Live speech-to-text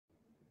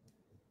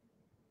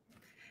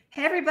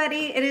Hey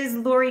everybody, it is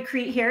Lori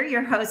Crete here,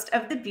 your host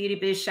of the Beauty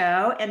Biz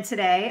Show. And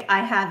today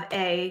I have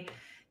a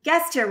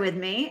guest here with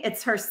me.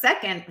 It's her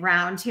second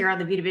round here on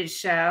the Beauty Biz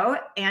Show,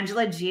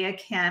 Angela Gia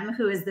Kim,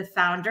 who is the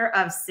founder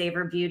of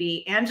Savor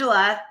Beauty.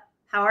 Angela,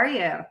 how are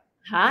you?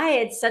 Hi,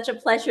 it's such a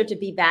pleasure to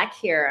be back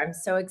here. I'm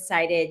so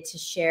excited to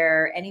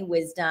share any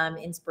wisdom,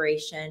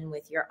 inspiration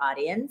with your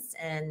audience.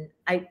 And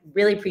I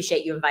really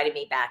appreciate you inviting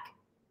me back.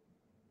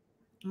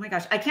 Oh my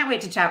gosh, I can't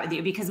wait to chat with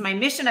you because my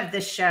mission of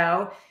this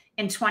show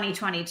in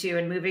 2022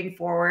 and moving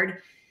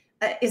forward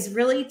is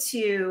really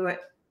to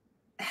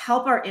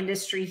help our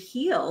industry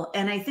heal.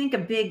 And I think a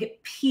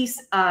big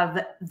piece of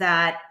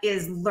that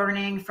is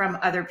learning from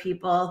other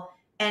people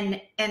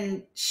and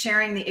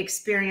sharing the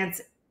experience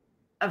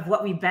of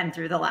what we've been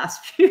through the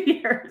last few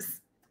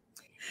years.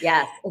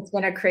 Yes, it's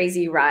been a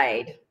crazy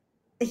ride.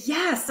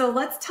 Yeah, so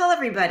let's tell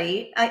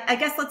everybody, I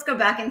guess let's go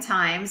back in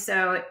time.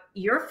 So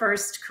your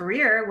first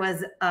career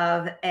was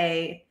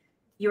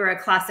you were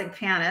a classic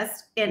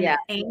pianist in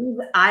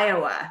Ames,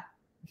 Iowa.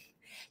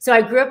 So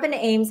I grew up in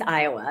Ames,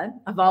 Iowa,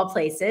 of all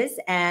places,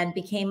 and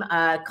became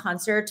a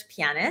concert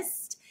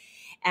pianist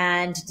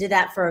and did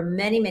that for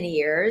many, many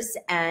years.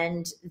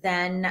 And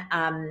then,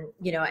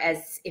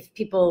 as if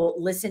people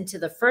listen to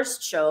the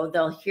first show,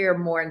 they'll hear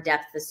more in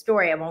depth the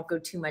story. I won't go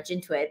too much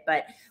into it,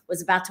 but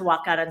was about to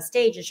walk out on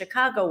stage in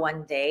Chicago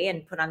one day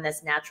and put on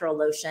this natural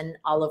lotion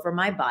all over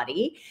my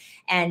body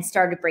and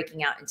started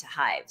breaking out into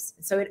hives.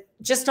 So it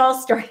just all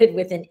started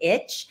with an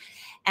itch.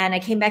 And I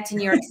came back to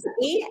New York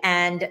City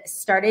and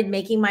started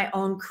making my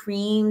own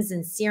creams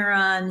and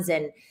serums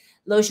and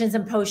lotions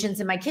and potions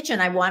in my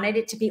kitchen. I wanted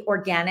it to be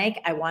organic.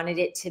 I wanted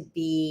it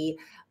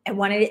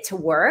to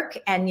work.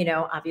 And,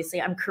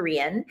 obviously I'm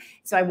Korean.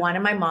 So I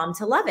wanted my mom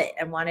to love it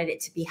and wanted it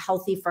to be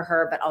healthy for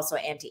her, but also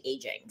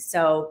anti-aging.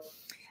 So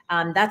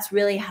that's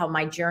really how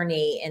my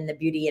journey in the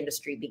beauty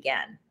industry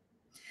began.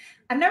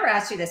 I've never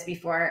asked you this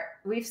before.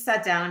 We've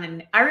sat down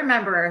and I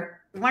remember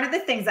one of the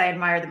things I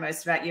admire the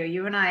most about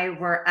you and I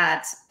were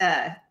at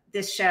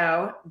this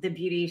show, the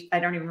beauty, I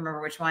don't even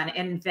remember which one,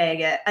 in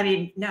Vegas. I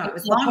mean, no, it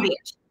was Long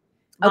Beach.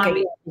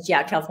 Okay.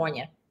 Yeah,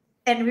 California.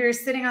 And we were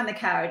sitting on the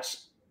couch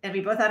and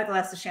we both had a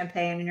glass of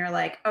champagne and you're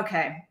like,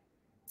 okay,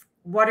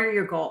 what are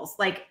your goals?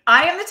 Like,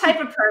 I am the type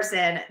of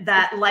person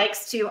that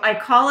likes to, I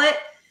call it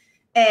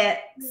a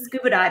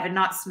scuba dive and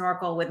not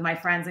snorkel with my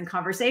friends in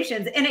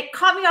conversations. And it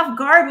caught me off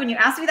guard when you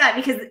asked me that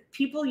because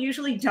people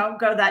usually don't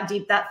go that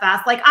deep that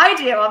fast like I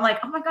do. I'm like,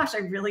 oh my gosh, I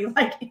really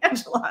like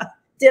Angela.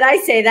 Did I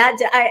say that?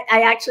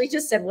 I actually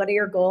just said, what are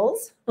your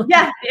goals?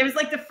 Yeah, it was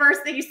like the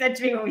first thing you said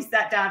to me when we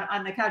sat down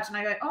on the couch. And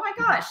I go, oh my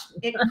gosh,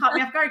 it caught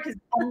me off guard because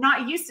I'm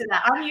not used to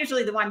that. I'm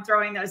usually the one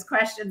throwing those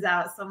questions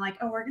out. So I'm like,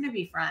 oh, we're going to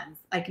be friends.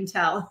 I can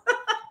tell.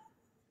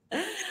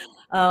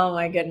 Oh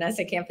my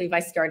goodness. I can't believe I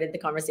started the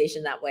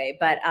conversation that way.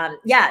 But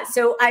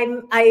so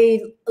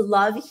I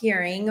love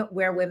hearing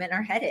where women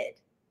are headed.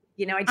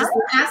 I want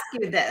to ask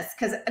you this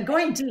because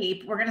going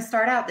deep, we're going to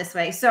start out this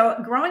way.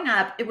 So growing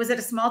up, was it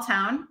a small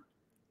town?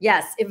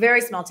 Yes, a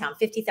very small town,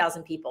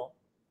 50,000 people.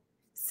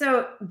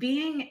 So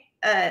being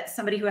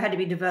somebody who had to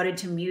be devoted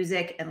to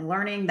music and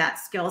learning that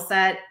skill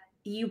set,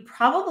 you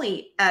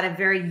probably at a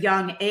very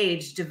young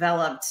age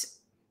developed,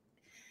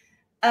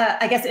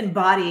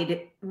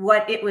 embodied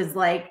what it was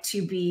like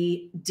to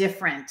be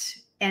different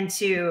and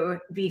to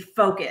be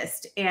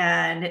focused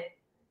and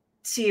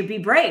to be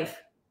brave.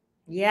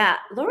 Yeah.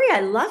 Lori, I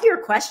love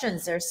your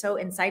questions. They're so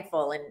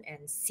insightful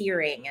and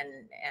searing and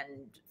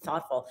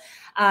thoughtful.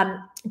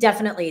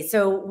 Definitely.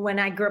 So when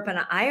I grew up in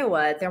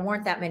Iowa, there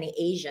weren't that many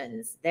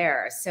Asians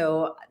there.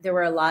 So there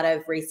were a lot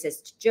of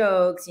racist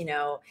jokes,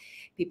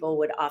 people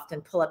would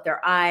often pull up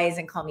their eyes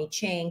and call me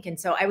chink. And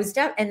so I was,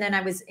 and then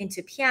I was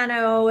into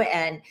piano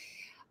and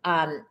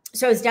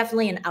so I was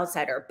definitely an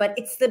outsider, but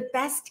it's the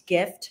best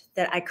gift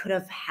that I could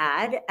have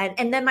had.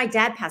 And then my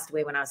dad passed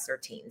away when I was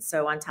 13.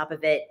 So on top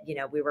of it,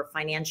 we were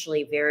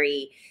financially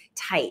very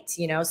tight,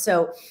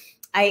 so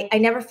I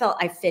never felt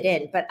I fit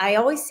in, but I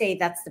always say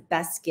that's the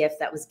best gift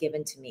that was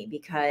given to me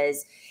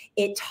because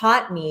it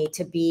taught me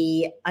to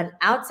be an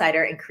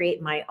outsider and create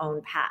my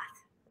own path.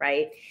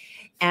 Right.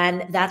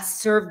 And that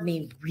served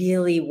me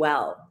really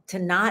well to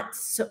not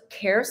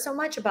care so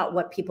much about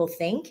what people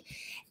think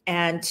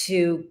and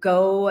to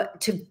go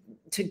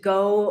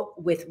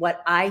with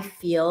what I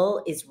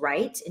feel is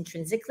right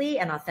intrinsically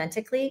and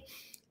authentically.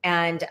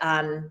 And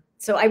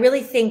so I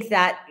really think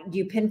that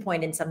you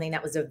pinpointed something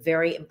that was a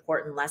very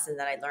important lesson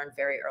that I learned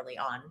very early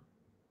on.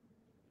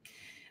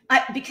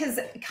 Because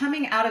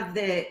coming out of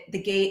the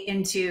gate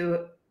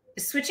into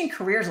switching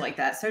careers like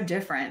that, so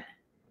different,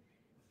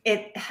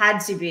 it had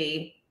to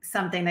be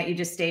something that you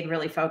just stayed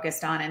really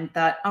focused on and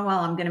thought, oh, well,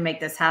 I'm going to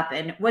make this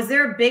happen. Was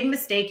there a big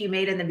mistake you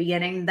made in the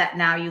beginning that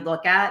now you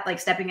look at, like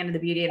stepping into the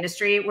beauty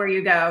industry, where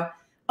you go,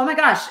 oh my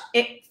gosh,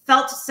 it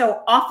felt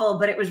so awful,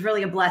 but it was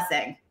really a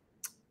blessing?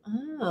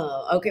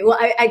 Oh, okay. Well,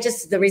 I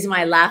just, the reason why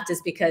I laughed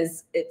is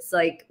because it's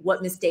like,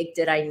 what mistake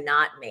did I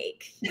not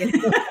make?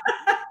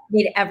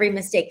 Made every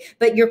mistake.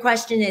 But your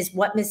question is,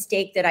 what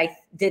mistake did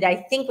I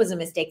think was a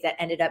mistake that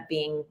ended up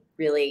being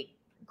really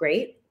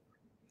great?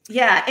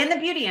 Yeah, in the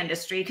beauty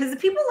industry, because the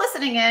people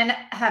listening in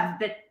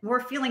we're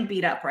feeling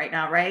beat up right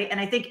now, right? And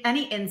I think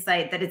any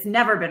insight that it's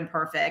never been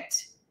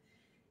perfect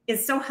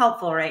is so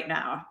helpful right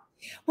now.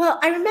 Well,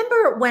 I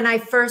remember when I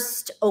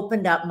first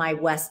opened up my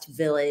West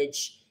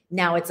Village.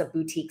 Now it's a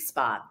boutique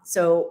spa.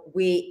 So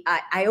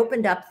I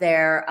opened up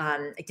there.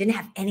 I didn't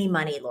have any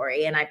money,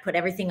 Lori, and I put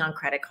everything on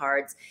credit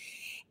cards.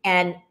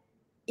 And,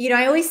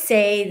 I always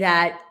say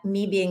that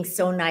me being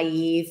so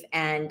naive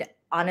and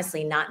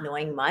honestly not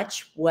knowing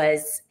much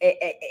was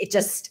it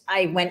just,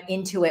 I went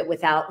into it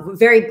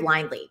very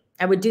blindly.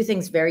 I would do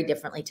things very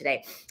differently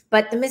today.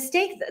 But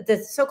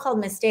the so-called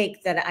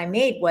mistake that I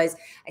made was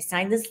I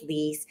signed this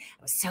lease.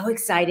 I was so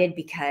excited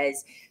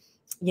because,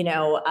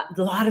 a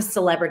lot of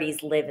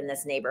celebrities live in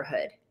this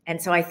neighborhood.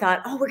 And so I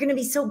thought, oh, we're going to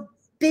be so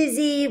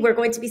busy. We're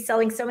going to be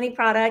selling so many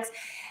products.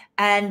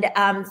 And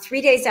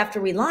 3 days after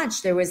we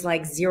launched, there was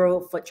like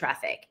 0 foot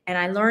traffic. And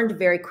I learned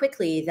very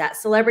quickly that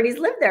celebrities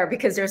live there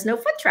because there's no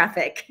foot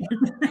traffic.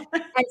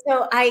 And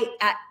so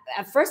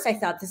at first I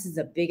thought this is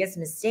the biggest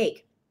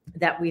mistake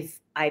that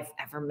I've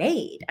ever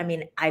made. I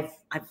mean,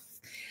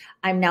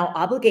 I'm now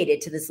obligated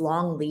to this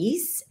long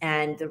lease,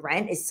 and the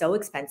rent is so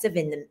expensive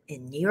in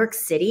New York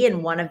City,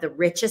 in one of the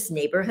richest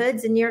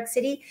neighborhoods in New York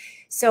City.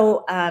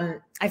 So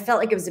I felt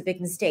like it was a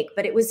big mistake,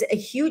 but it was a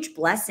huge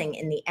blessing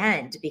in the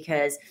end,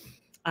 because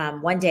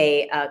one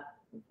day a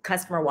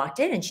customer walked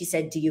in and she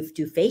said, "Do you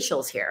do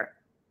facials here?"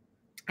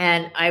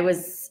 And I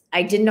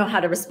didn't know how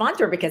to respond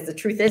to her, because the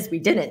truth is we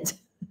didn't.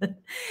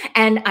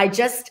 And I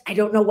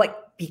don't know what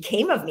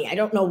became of me. I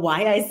don't know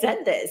why I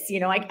said this.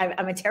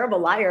 I'm a terrible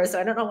liar, so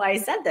I don't know why I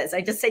said this.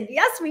 I just said,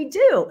 "Yes, we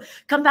do.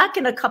 Come back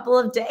in a couple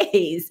of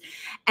days."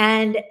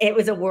 And it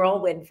was a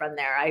whirlwind from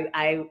there.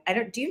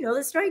 Do you know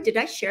this story? Did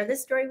I share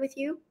this story with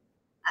you?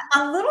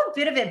 A little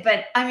bit of it,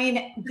 but I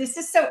mean, this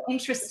is so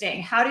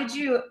interesting. How did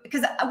you,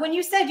 because when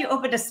you said you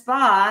opened a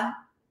spa,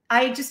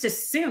 I just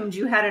assumed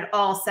you had it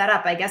all set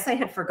up. I guess I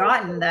had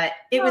forgotten that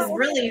it was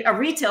really a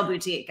retail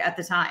boutique at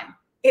the time.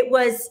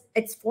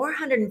 It's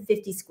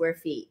 450 square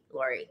feet,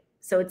 Lori.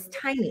 So it's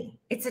tiny.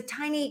 It's a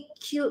tiny,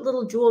 cute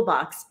little jewel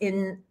box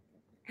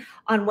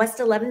on West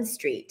 11th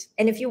Street.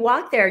 And if you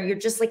walk there, you're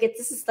just like,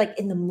 this is like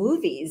in the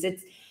movies.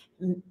 It's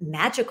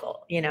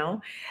magical,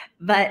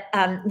 but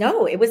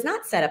no, it was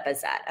not set up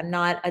as that. I'm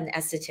not an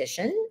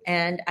esthetician,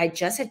 and I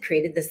just had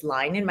created this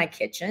line in my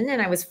kitchen,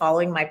 and I was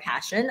following my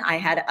passion. I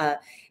had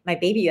my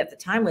baby at the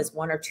time was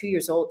 1 or 2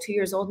 years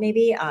old,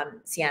 maybe,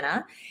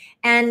 Sienna.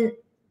 And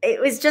it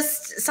was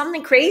just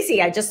something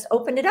crazy. I just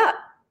opened it up,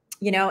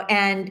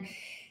 and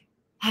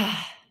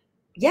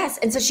yes.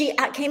 And so she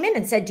came in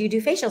and said, "Do you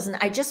do facials?" And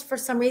I just, for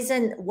some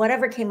reason,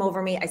 whatever came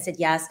over me, I said,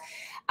 yes.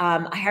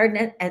 I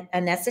hired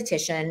an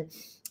esthetician.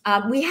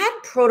 We had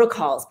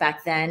protocols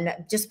back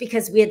then, just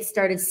because we had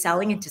started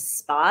selling into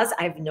spas.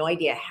 I have no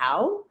idea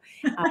how.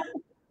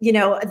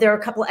 There are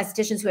a couple of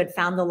estheticians who had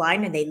found the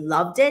line and they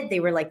loved it. They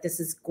were like, "This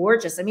is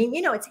gorgeous." I mean,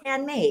 it's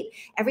handmade.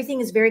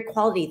 Everything is very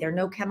quality. There are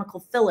no chemical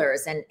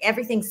fillers, and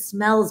everything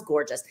smells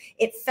gorgeous.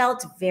 It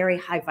felt very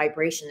high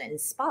vibration and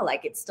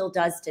spa-like. It still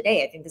does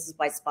today. I think this is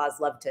why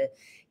spas love to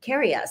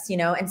carry us,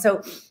 And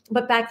so,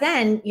 but back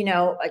then,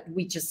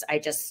 I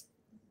just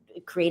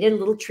created a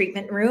little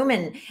treatment room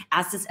and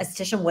asked this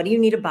esthetician, "What do you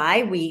need to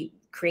buy?" We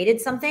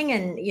created something,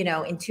 and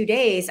in 2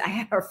 days I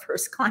had our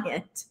first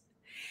client.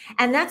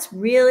 And that's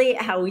really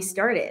how we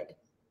started.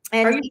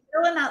 And are you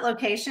still in that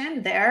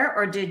location there,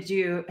 or did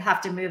you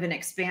have to move and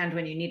expand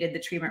when you needed the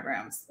treatment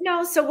rooms?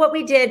 No. So what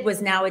we did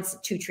was, now it's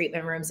 2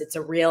 treatment rooms. It's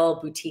a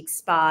real boutique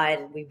spa,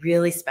 and we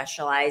really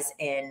specialize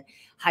in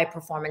high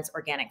performance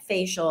organic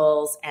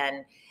facials.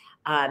 And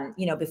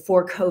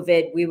before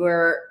COVID, we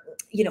were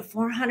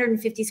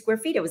 450 square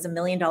feet. It was $1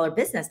 million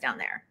business down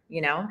there.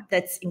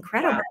 That's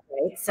incredible.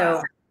 Wow. Right?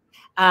 So,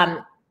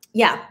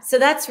 yeah, so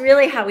that's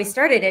really how we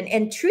started.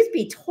 And truth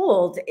be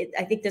told,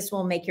 I think this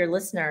will make your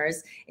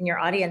listeners and your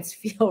audience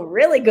feel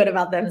really good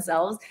about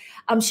themselves.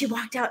 She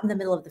walked out in the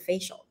middle of the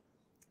facial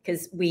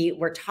because we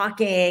were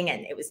talking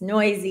and it was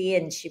noisy.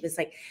 And she was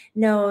like,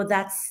 "No,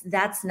 that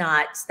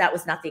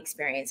was not the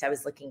experience I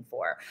was looking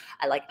for.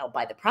 I'll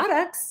buy the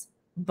products,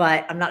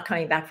 but I'm not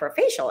coming back for a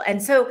facial."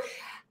 And so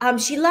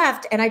she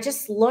left, and I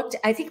just looked.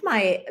 I think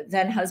my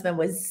then husband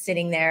was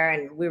sitting there,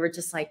 and we were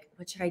just like,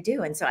 "What should I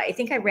do?" And so I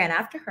think I ran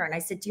after her and I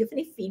said, "Do you have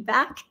any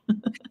feedback?"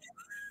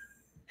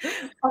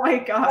 Oh my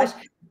gosh.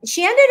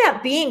 She ended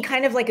up being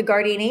kind of like a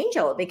guardian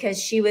angel, because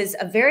she was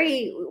a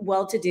very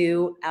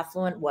well-to-do,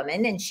 affluent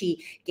woman, and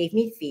she gave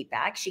me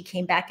feedback. She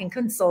came back and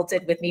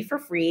consulted with me for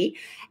free,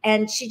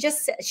 and she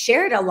just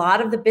shared a lot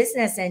of the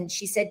business. And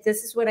she said,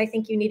 "This is what I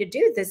think you need to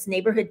do. This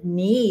neighborhood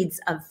needs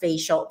a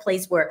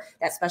place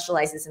that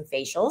specializes in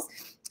facials."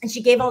 And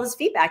she gave all this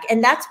feedback.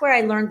 And that's where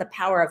I learned the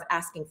power of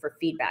asking for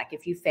feedback.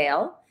 If you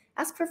fail,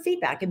 ask for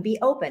feedback and be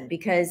open,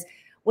 because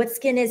what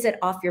skin is it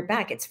off your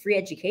back? It's free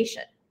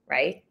education,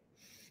 right?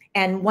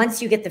 And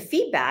once you get the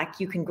feedback,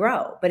 you can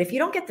grow. But if you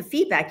don't get the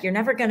feedback, you're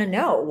never going to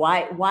know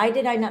why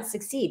did I not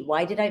succeed?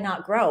 Why did I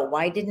not grow?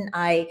 Why didn't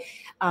I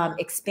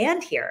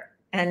expand here?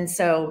 And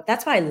so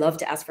that's why I love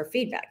to ask for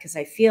feedback, because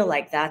I feel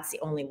like that's the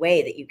only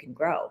way that you can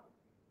grow.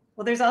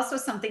 Well, there's also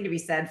something to be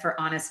said for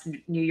honest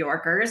New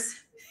Yorkers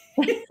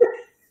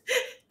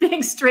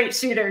being straight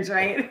shooters,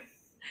 right?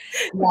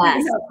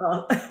 Yes.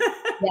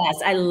 Yes.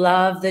 I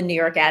love the New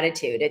York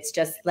attitude. It's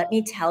just, let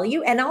me tell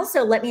you, and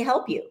also let me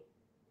help you.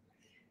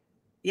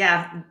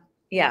 Yeah.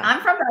 Yeah.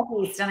 I'm from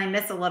back east and I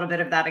miss a little bit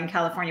of that in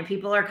California.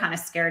 People are kind of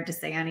scared to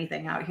say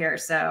anything out here.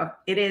 So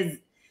it is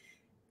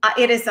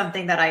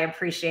something that I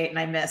appreciate and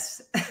I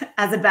miss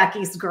as a back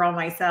east girl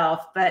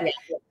myself. But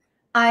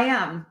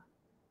yeah.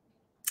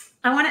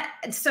 I want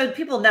to, so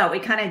people know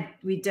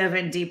we dove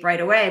in deep right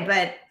away,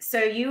 but so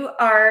you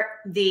are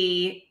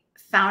the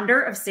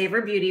founder of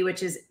Savor Beauty,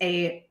 which is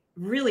a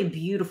really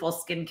beautiful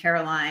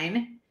skincare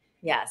line.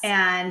 Yes.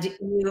 And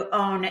you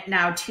own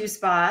now 2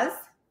 spas.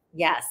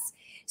 Yes.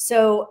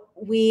 So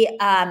we're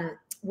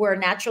a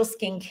natural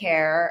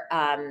skincare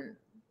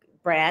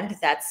brand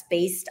that's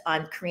based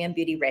on Korean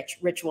beauty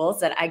rituals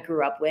that I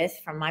grew up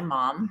with from my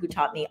mom, who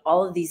taught me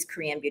all of these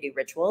Korean beauty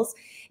rituals.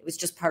 It was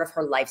just part of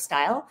her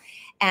lifestyle.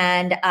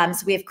 And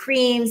so we have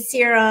creams,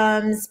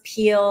 serums,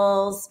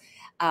 peels,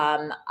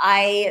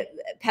 peptide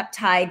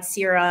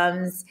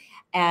serums,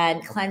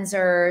 and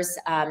cleansers.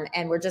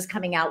 And we're just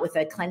coming out with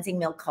a cleansing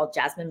milk called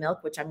Jasmine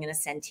Milk, which I'm going to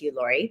send to you,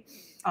 Lori.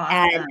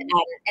 Awesome.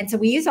 And so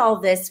we use all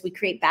of this. We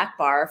create back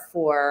bar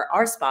for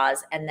our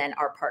spas and then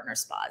our partner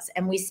spas.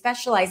 And we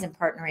specialize in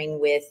partnering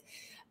with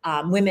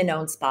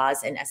women-owned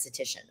spas and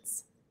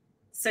estheticians.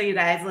 So you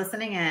guys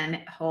listening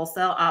in,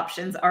 wholesale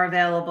options are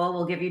available.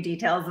 We'll give you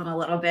details in a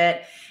little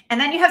bit.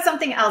 And then you have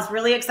something else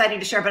really exciting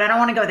to share, but I don't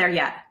want to go there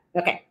yet.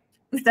 Okay.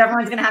 So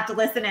everyone's going to have to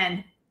listen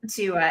in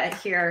to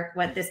hear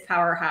what this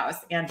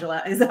powerhouse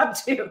Angela is up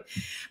to.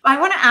 But I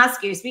want to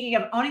ask you, speaking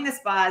of owning the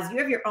spas, you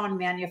have your own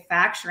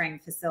manufacturing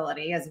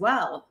facility as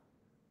well.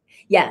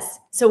 Yes.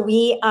 So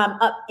we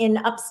up in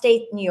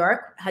upstate New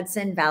York,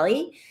 Hudson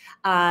Valley,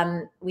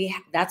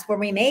 that's where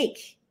we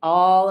make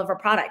all of our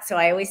products. So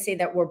I always say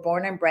that we're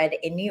born and bred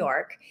in New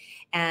York,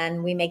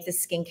 and we make the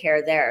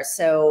skincare there.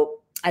 So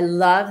I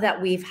love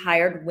that we've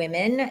hired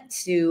women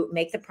to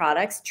make the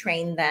products,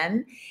 train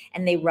them,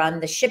 and they run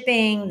the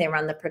shipping, they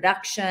run the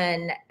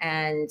production,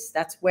 and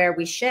that's where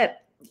we ship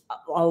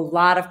a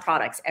lot of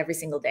products every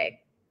single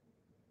day.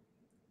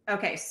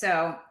 Okay,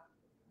 so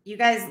you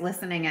guys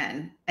listening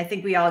in, I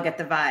think we all get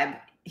the vibe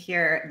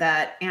here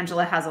that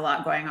Angela has a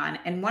lot going on.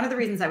 And one of the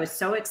reasons I was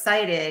so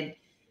excited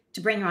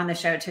to bring you on the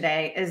show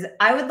today is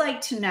I would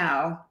like to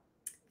know,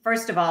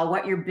 first of all,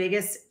 what your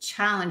biggest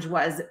challenge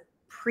was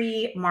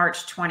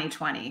pre-March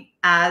 2020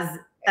 as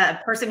a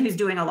person who's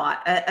doing a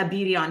lot, a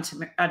beauty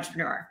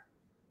entrepreneur.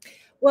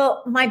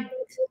 Well, my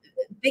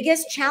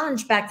biggest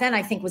challenge back then,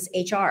 I think, was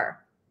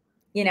HR.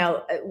 You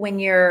know, when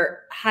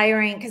you're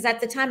hiring, because at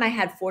the time I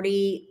had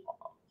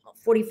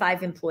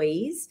 45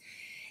 employees,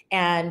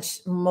 and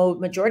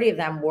majority of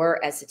them were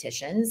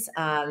estheticians.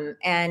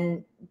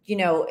 And, you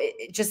know,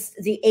 just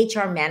the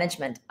HR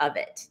management of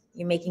it,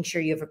 you're making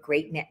sure you have a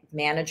great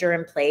manager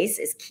in place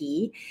is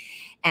key,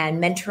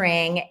 and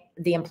mentoring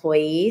the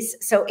employees.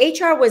 So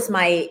HR was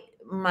my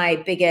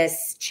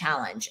biggest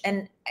challenge.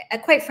 And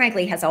quite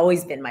frankly, has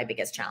always been my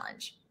biggest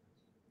challenge.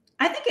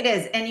 I think it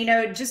is. And, you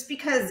know, just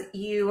because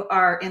you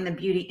are in the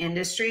beauty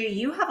industry,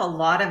 you have a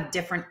lot of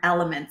different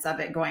elements of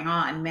it going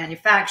on: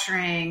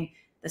 manufacturing,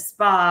 the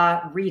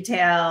spa,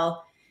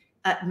 retail,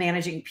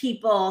 managing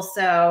people.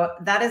 So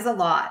that is a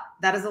lot.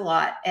 That is a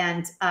lot.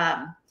 And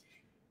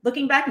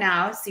looking back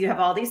now, so you have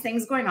all these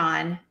things going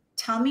on.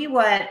 Tell me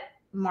what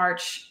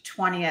March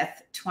 20th,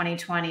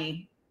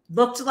 2020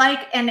 looked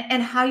like and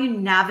how you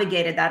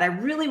navigated that. I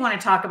really want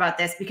to talk about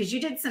this because you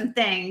did some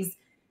things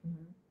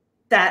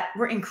that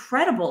were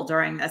incredible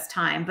during this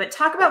time, but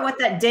talk about what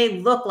that day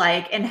looked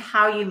like and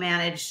how you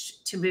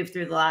managed to move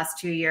through the last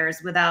 2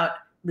 years without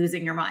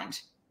losing your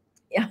mind.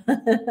 Yeah.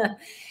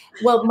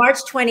 Well,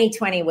 March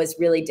 2020 was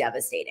really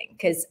devastating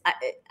because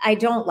I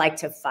don't like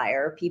to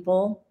fire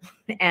people,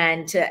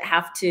 and to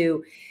have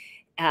to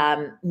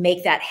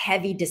make that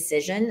heavy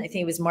decision. I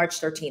think it was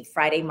March 13th,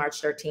 Friday,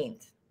 March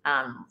 13th,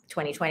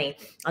 2020.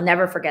 I'll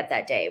never forget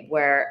that day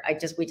where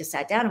we just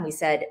sat down and we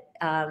said,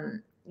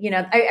 you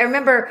know, I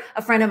remember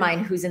a friend of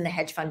mine who's in the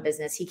hedge fund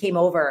business. He came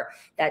over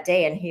that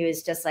day and he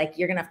was just like,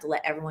 you're going to have to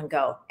let everyone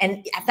go.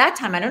 And at that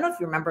time, I don't know if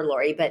you remember,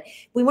 Lori, but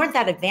we weren't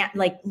that advanced.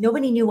 Like,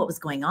 nobody knew what was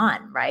going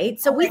on. Right.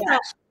 So we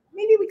thought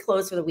maybe we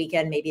close for the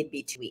weekend. Maybe it'd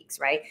be 2 weeks.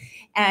 Right.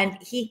 And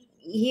he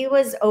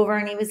was over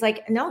and he was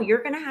like, no,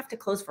 you're going to have to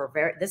close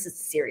this is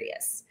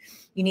serious.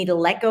 You need to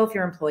let go of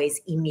your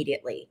employees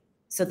immediately,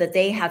 so that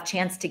they have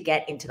chance to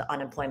get into the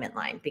unemployment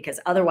line, because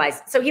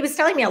otherwise, so he was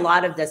telling me a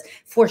lot of this,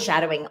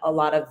 foreshadowing a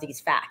lot of these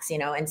facts, you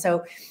know? And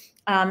so,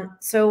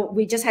 so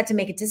we just had to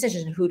make a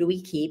decision. Who do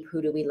we keep?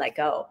 Who do we let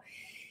go?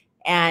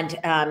 And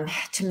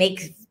to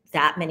make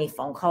that many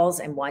phone calls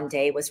in one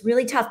day was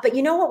really tough. But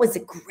you know what was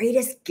the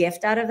greatest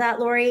gift out of that,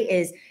 Lori,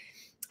 is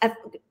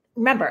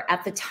remember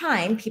at the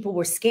time, people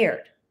were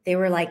scared. They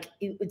were like,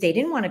 they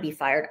didn't want to be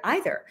fired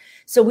either.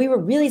 So we were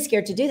really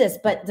scared to do this.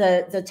 But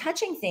the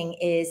touching thing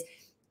is,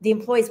 the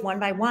employees one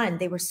by one,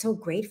 they were so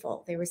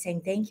grateful. They were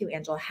saying, thank you,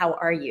 Angela. How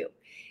are you?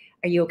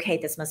 Are you okay?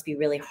 This must be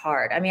really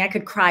hard. I mean, I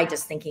could cry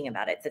just thinking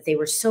about it, that they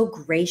were so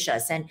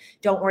gracious and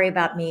don't worry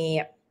about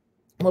me.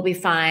 We'll be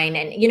fine.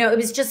 And, you know,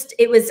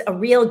 it was a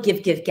real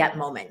give, give, get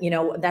moment. You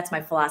know, that's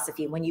my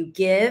philosophy. When you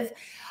give,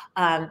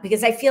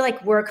 because I feel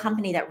like we're a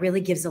company that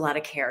really gives a lot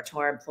of care to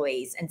our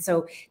employees. And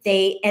so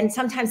and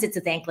sometimes it's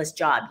a thankless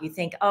job. You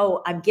think,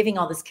 oh, I'm giving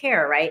all this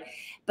care, right?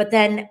 But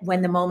then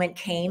when the moment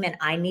came and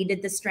I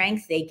needed the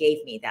strength, they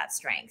gave me that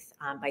strength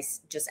by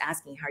just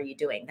asking, how are you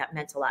doing? That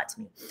meant a lot to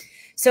me.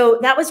 So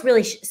that was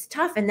really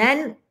tough. And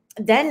then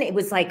it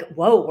was like,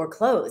 whoa, we're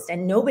closed,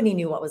 and nobody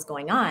knew what was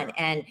going on.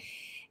 And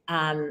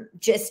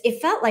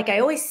it felt like, I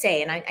always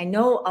say, and I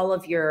know all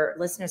of your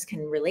listeners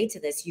can relate to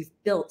this, you've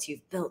built.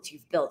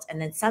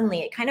 And then suddenly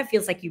it kind of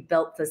feels like you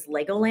built this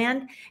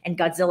Legoland and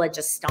Godzilla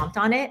just stomped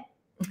on it.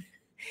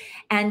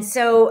 And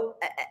so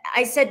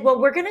I said,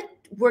 well,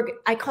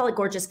 I call it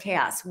gorgeous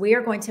chaos. We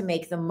are going to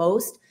make the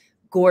most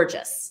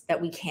gorgeous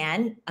that we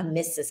can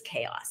amidst this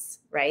chaos,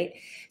 right?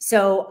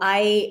 So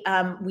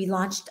we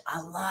launched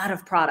a lot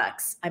of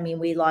products. I mean,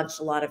 we launched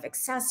a lot of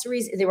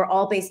accessories. They were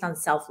all based on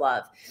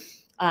self-love.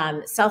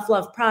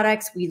 Self-love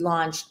products. We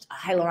launched a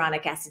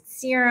hyaluronic acid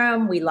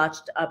serum. We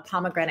launched a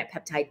pomegranate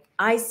peptide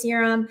eye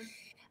serum.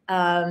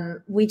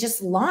 We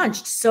just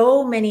launched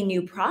so many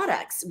new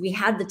products. We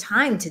had the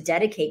time to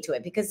dedicate to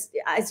it because,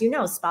 as you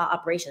know, spa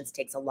operations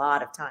takes a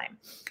lot of time.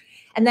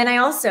 And then I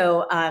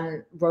also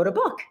wrote a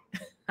book.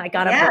 I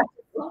got a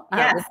book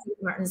with St.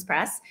 Martin's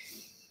Press,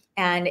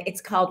 and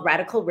it's called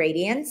Radical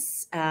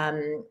Radiance,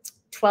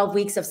 12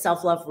 Weeks of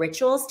Self-Love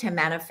Rituals to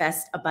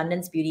Manifest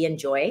Abundance, Beauty, and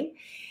Joy.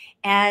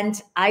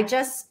 And I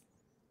just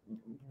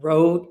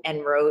wrote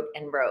and wrote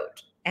and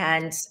wrote.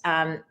 And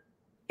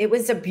it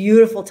was a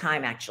beautiful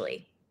time,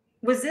 actually.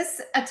 Was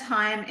this a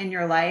time in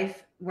your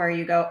life where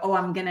you go, oh,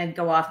 I'm going to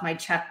go off my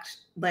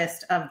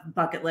checklist of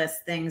bucket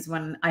list things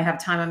when I have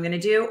time I'm going to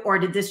do? Or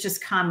did this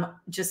just come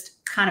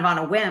just kind of on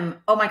a whim?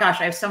 Oh my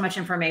gosh, I have so much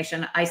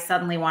information. I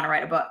suddenly want to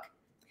write a book.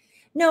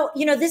 No,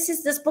 you know,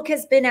 this book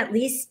has been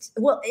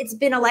it's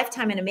been a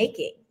lifetime in the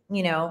making.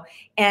 You know,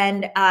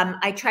 and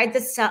I tried to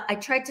sell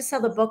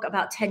the book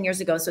about 10 years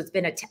ago. So it's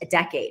been a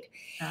decade.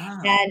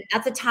 Oh. And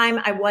at the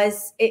time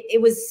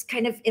it was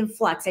kind of in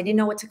flux. I didn't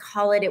know what to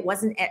call it. It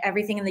wasn't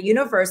everything in the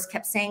universe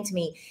kept saying to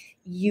me,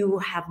 you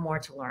have more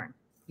to learn.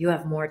 You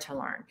have more to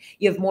learn.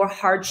 You have more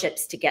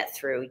hardships to get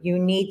through. You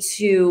need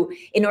to,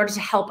 in order to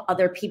help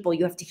other people,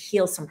 you have to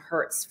heal some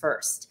hurts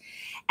first.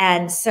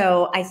 And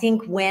so I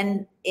think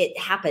when it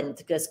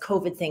happened, this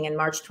COVID thing in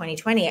March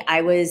 2020,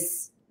 I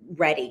was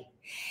ready.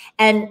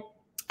 And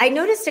I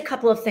noticed a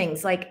couple of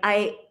things. Like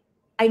I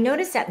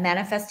noticed that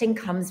manifesting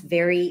comes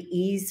very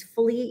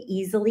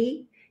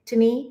easily to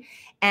me,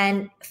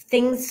 and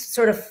things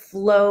sort of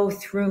flow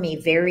through me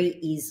very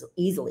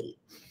easily.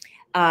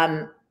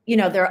 You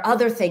know, there are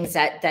other things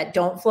that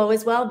don't flow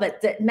as well, but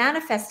the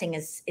manifesting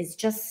is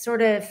just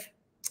sort of,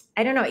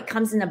 I don't know, it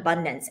comes in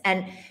abundance.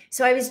 And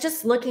so I was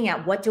just looking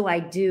at what do I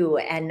do?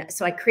 And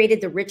so I created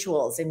the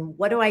rituals, and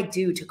what do I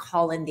do to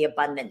call in the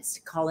abundance,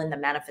 to call in the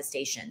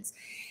manifestations?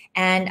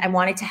 And I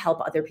wanted to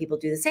help other people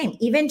do the same.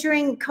 Even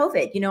during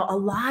COVID, you know,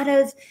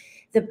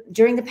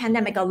 during the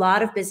pandemic, a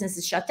lot of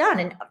businesses shut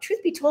down. And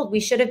truth be told, we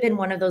should have been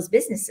one of those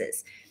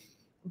businesses.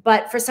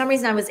 But for some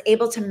reason, I was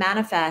able to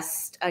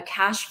manifest a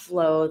cash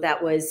flow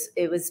that was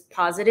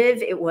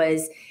positive. It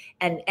was,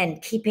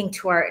 and keeping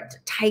to our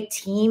tight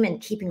team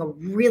and keeping a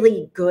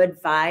really good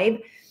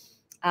vibe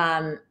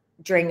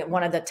during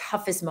one of the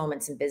toughest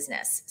moments in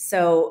business.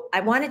 So I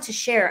wanted to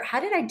share, how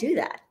did I do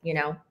that, you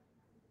know?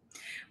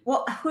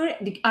 Well,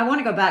 I want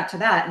to go back to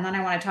that, and then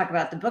I want to talk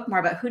about the book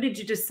more, but who did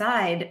you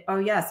decide, oh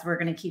yes, we're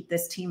going to keep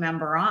this team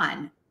member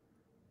on?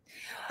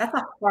 That's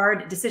a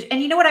hard decision.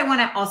 And you know what I want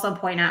to also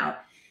point out?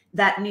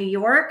 That New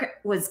York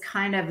was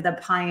kind of the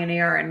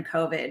pioneer in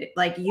COVID.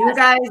 Like you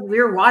guys, we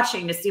were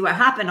watching to see what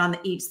happened on the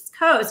East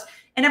Coast,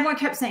 and everyone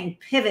kept saying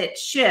pivot,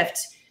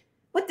 shift.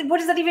 What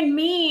does that even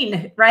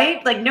mean,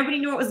 right? Like nobody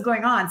knew what was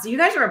going on. So you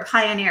guys were a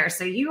pioneer.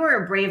 So you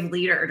were a brave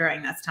leader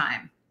during this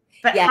time.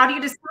 But how do you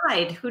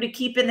decide who to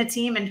keep in the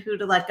team and who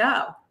to let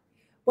go?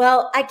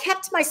 Well, I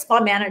kept my spa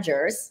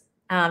managers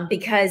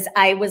because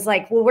I was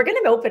like, well, we're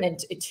going to open in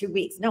 2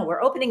 weeks. No,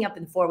 we're opening up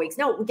in 4 weeks.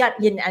 No,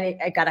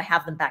 I got to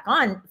have them back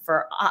on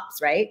for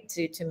ops, right?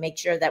 To make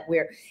sure that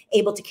we're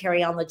able to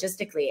carry on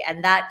logistically.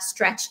 And that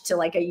stretched to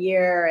like a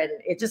year, and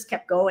it just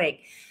kept going.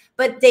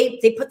 But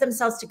they put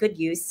themselves to good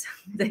use.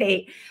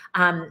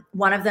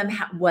 One of them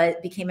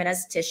became an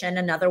esthetician.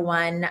 Another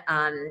one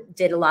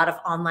did a lot of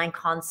online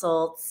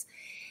consults.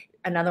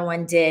 Another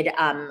one did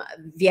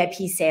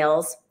VIP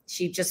sales.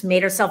 She just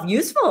made herself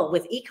useful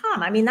with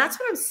e-com. I mean, that's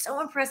what I'm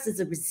so impressed is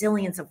the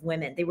resilience of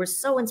women. They were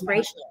so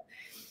inspirational.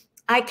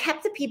 Yeah. I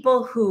kept the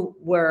people who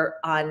were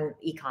on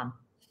e-com.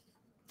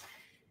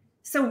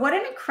 So what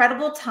an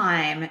incredible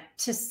time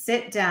to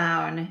sit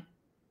down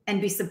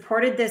and be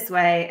supported this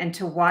way and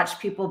to watch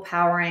people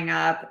powering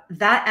up.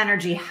 That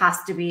energy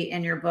has to be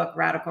in your book,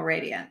 Radical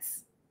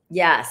Radiance.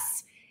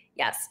 Yes.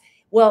 Yes.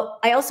 Well,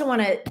 I also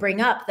want to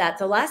bring up that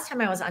the last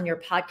time I was on your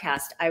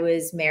podcast, I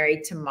was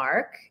married to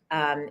Mark,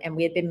 and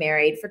we had been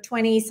married for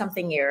 20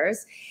 something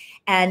years.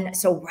 And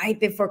so right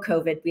before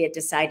COVID, we had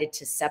decided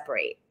to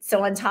separate.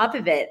 So on top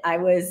of it, I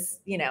was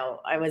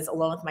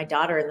alone with my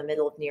daughter in the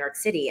middle of New York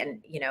City.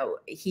 And,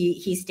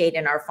 he stayed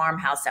in our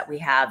farmhouse that we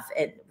had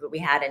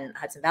in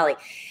Hudson Valley.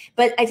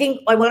 But I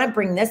think I want to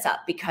bring this up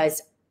because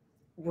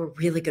we're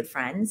really good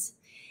friends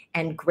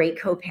and great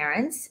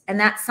co-parents. And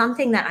that's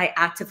something that I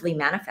actively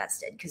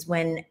manifested, because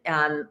when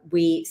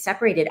we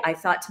separated, I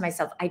thought to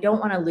myself, I don't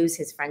want to lose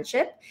his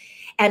friendship.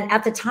 And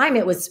at the time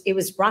it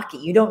was rocky.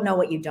 You don't know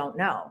what you don't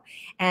know.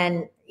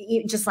 And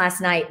just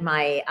last night,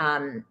 my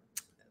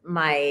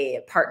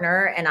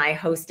partner and I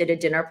hosted a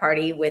dinner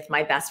party with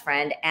my best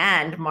friend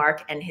and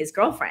Mark and his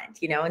girlfriend,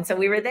 and so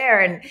we were there,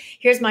 and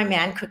here's my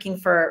man cooking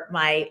for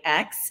my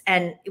ex.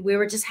 And we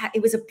were just,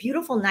 it was a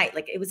beautiful night.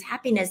 Like, it was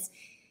happiness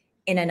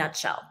in a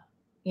nutshell,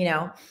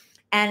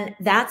 and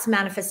that's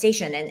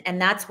manifestation.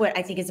 And that's what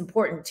I think is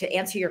important to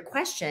answer your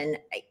question.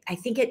 I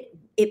think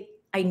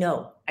I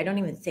know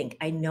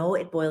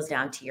it boils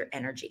down to your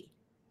energy.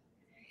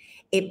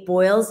 It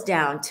boils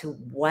down to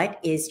what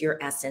is your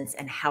essence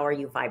and how are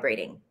you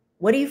vibrating?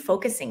 What are you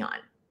focusing on?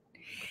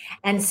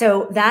 And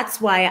so that's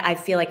why I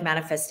feel like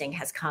manifesting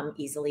has come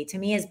easily to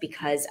me, is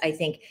because I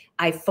think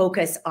I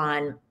focus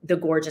on the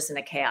gorgeous and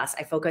the chaos.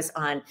 I focus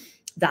on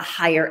the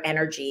higher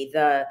energy,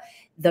 the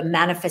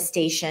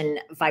manifestation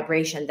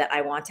vibration that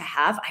I want to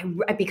have.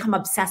 I become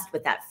obsessed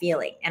with that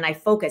feeling, and I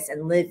focus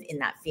and live in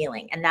that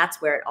feeling. And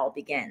that's where it all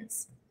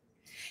begins.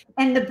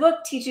 And the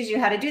book teaches you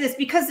how to do this,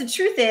 because the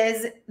truth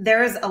is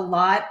there's a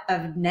lot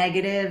of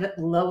negative,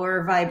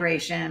 lower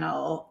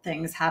vibrational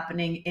things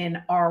happening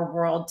in our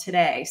world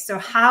today. So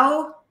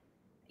how,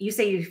 you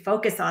say you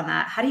focus on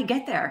that, how do you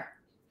get there?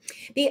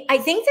 I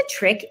think the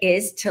trick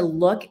is to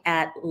look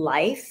at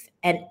life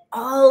and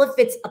all of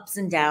its ups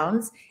and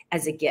downs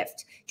as a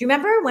gift. Do you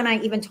remember when I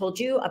even told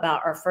you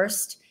about our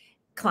first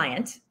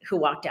client who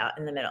walked out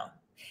in the middle?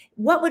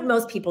 What would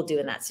most people do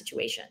in that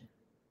situation?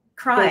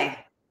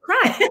 Cry.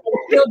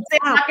 They're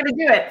not going to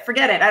do it.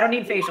 Forget it. I don't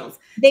need facials.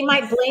 They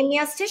might blame the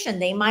esthetician.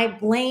 They might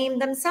blame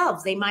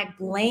themselves. They might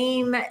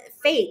blame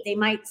fate. They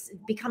might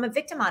become a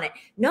victim on it.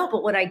 No,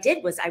 but what I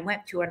did was I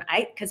went to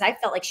because I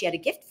felt like she had a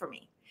gift for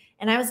me.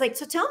 And I was like,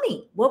 so tell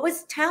me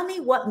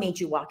what made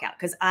you walk out?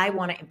 Because I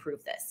want to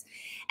improve this.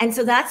 And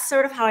so that's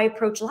sort of how I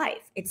approach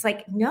life. It's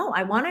like, no,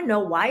 I want to know,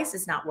 why is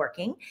this not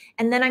working?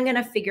 And then I'm going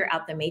to figure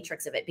out the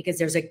matrix of it, because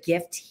there's a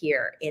gift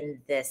here in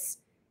this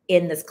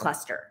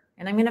cluster,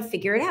 and I'm going to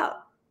figure it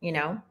out.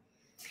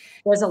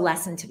 There's a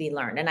lesson to be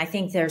learned. And I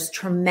think there's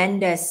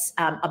tremendous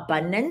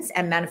abundance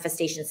and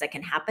manifestations that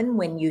can happen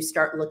when you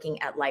start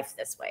looking at life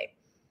this way.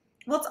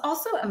 Well, it's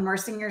also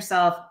immersing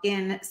yourself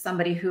in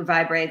somebody who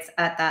vibrates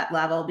at that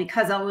level,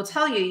 because I will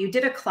tell you, you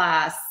did a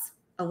class,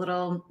 a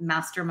little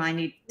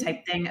mastermindy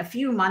type thing a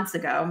few months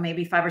ago,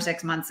 maybe 5 or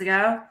 6 months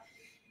ago.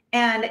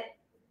 And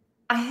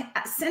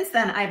since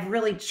then, I've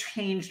really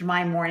changed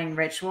my morning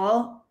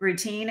ritual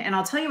routine. And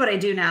I'll tell you what I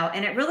do now.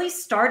 And it really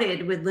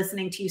started with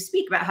listening to you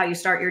speak about how you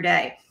start your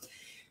day.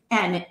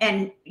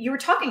 And you were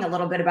talking a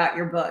little bit about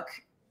your book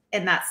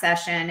in that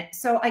session.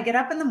 So I get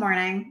up in the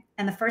morning,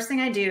 and the first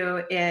thing I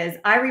do is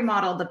I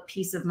remodeled a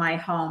piece of my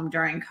home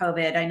during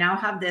COVID. I now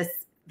have this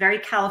very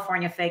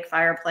California fake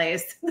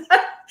fireplace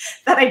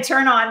that I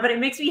turn on, but it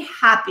makes me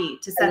happy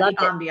to set the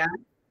ambiance.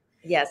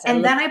 Yes.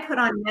 And then I put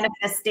on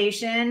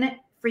manifestation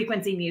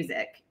frequency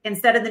music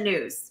instead of the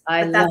news.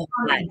 But that's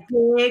on my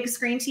big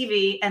screen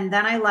TV. And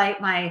then I light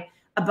my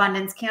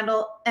abundance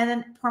candle and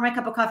then pour my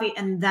cup of coffee,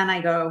 and then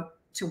I go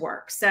to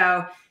work.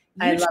 So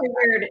you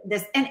triggered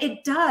this, and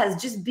it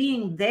does, just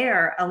being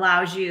there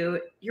allows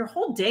your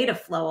whole day to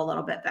flow a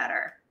little bit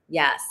better.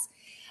 Yes.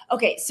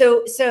 Okay.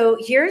 So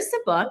here's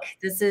the book.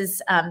 This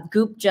is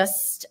Goop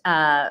just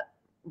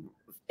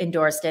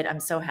endorsed it. I'm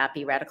so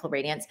happy. Radical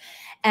Radiance.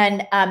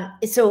 And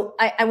so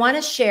I want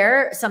to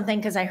share something,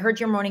 because I heard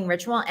your morning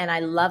ritual and I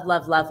love,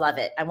 love, love, love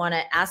it. I want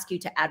to ask you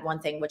to add one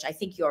thing, which I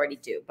think you already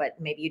do,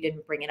 but maybe you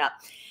didn't bring it up.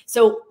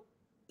 So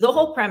the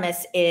whole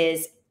premise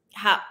is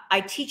how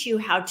I teach you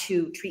how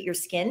to treat your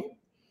skin,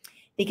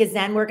 because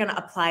then we're going to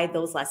apply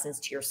those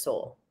lessons to your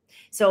soul.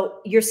 So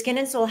your skin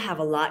and soul have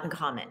a lot in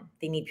common.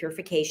 They need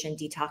purification,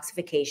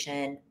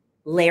 detoxification,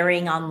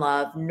 layering on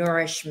love,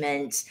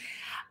 nourishment,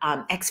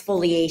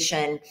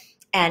 exfoliation.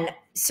 And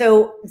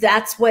so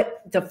that's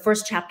what the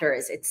first chapter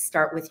is. It's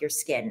start with your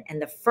skin.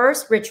 And the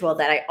first ritual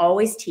that I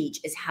always teach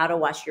is how to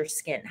wash your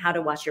skin, how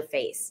to wash your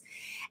face.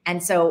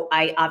 And so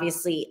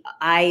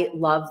I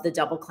love the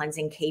double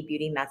cleansing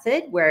K-Beauty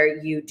method, where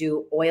you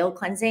do oil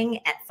cleansing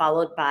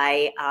followed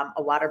by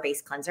a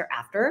water-based cleanser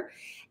after.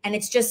 And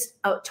it's just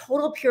a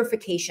total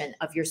purification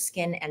of your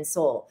skin and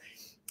soul.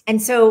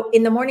 And so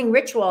in the morning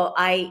ritual,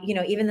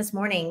 even this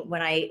morning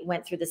when I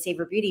went through the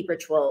Savor Beauty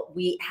ritual,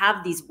 we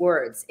have these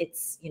words.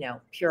 It's,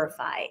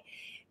 purify,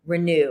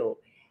 renew,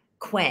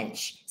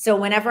 quench. So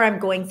whenever I'm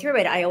going through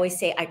it, I always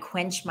say, I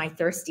quench my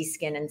thirsty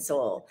skin and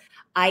soul.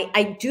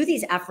 I do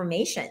these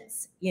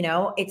affirmations, you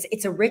know,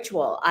 it's a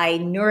ritual. I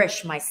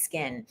nourish my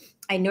skin.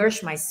 I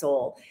nourish my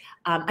soul.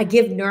 I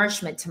give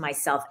nourishment to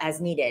myself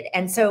as needed.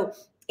 And so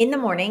in the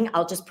morning,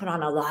 I'll just put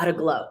on a lot of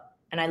glow,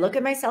 and I look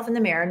at myself in the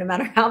mirror, no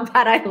matter how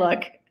bad I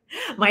look,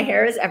 my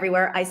hair is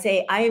everywhere. I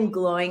say, I am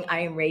glowing.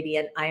 I am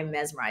radiant. I am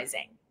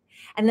mesmerizing.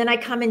 And then I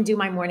come and do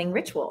my morning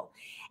ritual.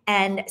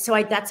 And so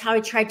that's how I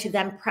try to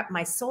then prep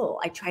my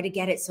soul. I try to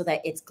get it so that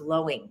it's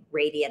glowing,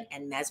 radiant,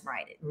 and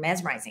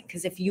mesmerizing.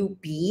 Because if you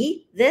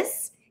be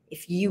this,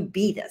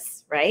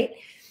 right,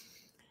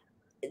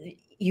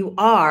 you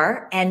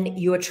are, and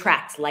you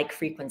attract like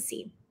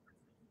frequency.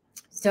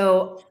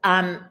 So,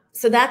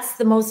 so that's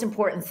the most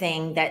important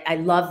thing, that I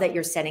love that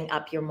you're setting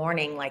up your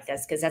morning like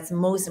this, because that's the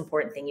most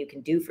important thing you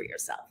can do for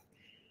yourself.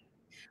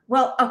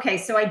 Well, okay.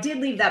 So I did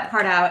leave that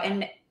part out,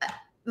 and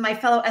my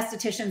fellow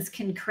estheticians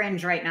can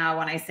cringe right now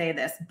when I say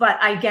this, but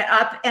I get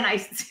up and I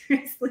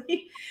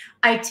seriously,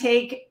 I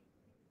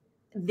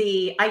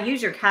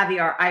use your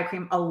caviar eye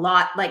cream a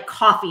lot, like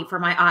coffee for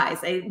my eyes.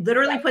 I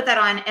literally put that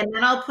on, and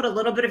then I'll put a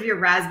little bit of your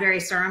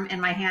raspberry serum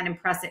in my hand and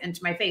press it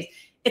into my face.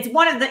 It's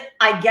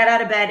I get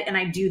out of bed and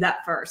I do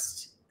that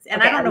first. And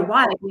okay, I don't know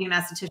why being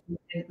an esthetician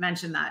didn't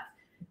mention that.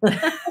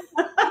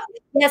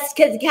 Yes,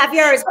 because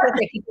caviar is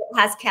perfect. It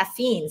has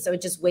caffeine, so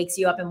it just wakes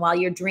you up. And while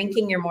you're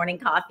drinking your morning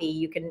coffee,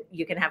 you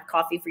can have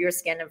coffee for your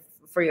skin and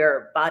for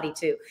your body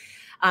too.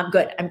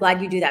 Good. I'm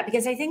glad you do that,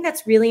 because I think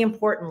that's really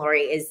important,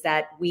 Lori, is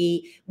that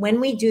when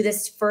we do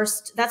this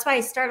first, that's why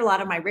I start a lot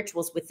of my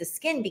rituals with the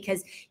skin,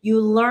 because you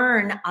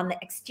learn on the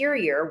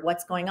exterior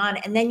what's going on,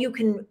 and then you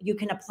can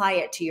apply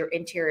it to your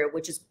interior,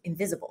 which is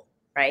invisible,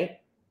 right?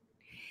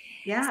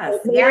 Yes.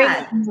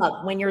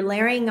 So when you're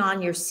layering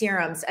on your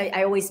serums,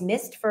 I always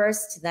mist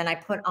first, then I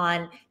put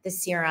on the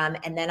serum,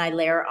 and then I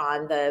layer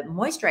on the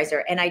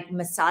moisturizer, and I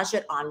massage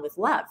it on with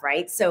love,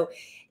 right? So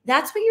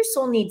that's what your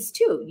soul needs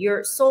too.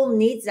 Your soul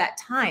needs that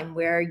time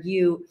where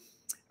you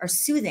are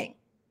soothing,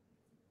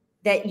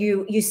 that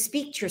you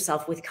speak to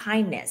yourself with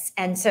kindness.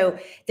 And so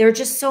there are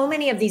just so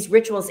many of these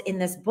rituals in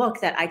this book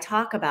that I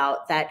talk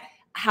about, that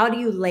how do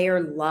you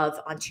layer love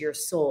onto your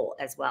soul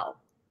as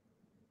well?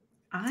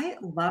 I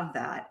love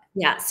that.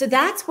 Yeah. So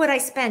that's what I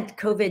spent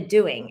COVID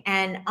doing.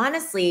 And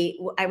honestly,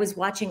 I was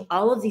watching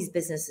all of these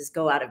businesses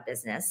go out of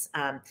business.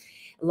 A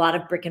lot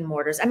of brick and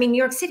mortars. I mean, New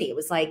York City,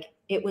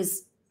 it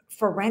was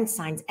for rent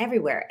signs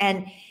everywhere.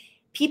 And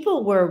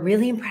people were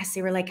really impressed.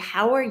 They were like,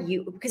 how are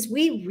you? Because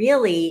we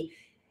really,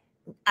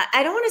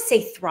 I don't want to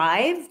say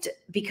thrived,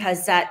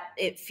 because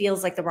it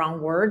feels like the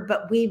wrong word,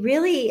 but we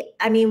really,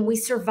 I mean, we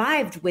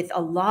survived with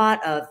a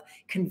lot of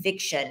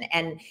conviction.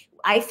 And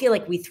I feel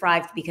like we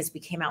thrived because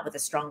we came out with a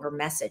stronger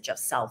message of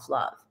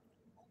self-love,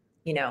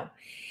 you know?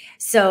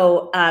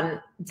 So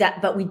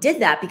but we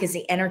did that because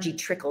the energy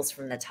trickles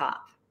from the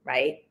top,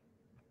 right?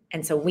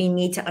 And so we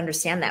need to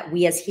understand that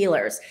we as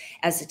healers,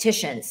 as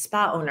estheticians,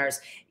 spa owners,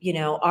 you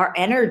know, our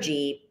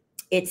energy,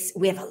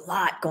 we have a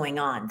lot going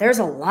on. There's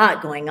a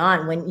lot going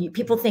on when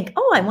people think,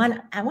 oh, I want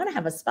to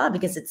have a spa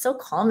because it's so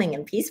calming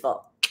and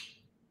peaceful.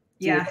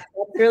 Yeah. That's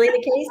really the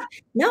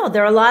case? No,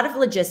 there are a lot of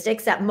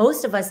logistics that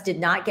most of us did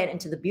not get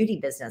into the beauty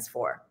business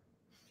for.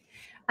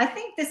 I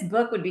think this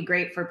book would be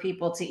great for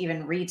people to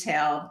even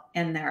retail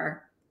in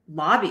their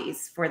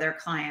lobbies for their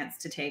clients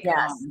to take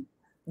home.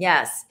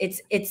 Yes,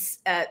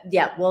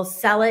 yeah, we'll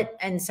sell it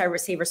in Saver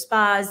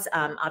Spas.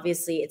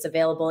 Obviously, it's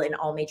available in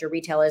all major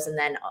retailers, and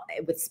then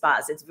with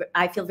spas,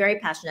 I feel very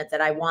passionate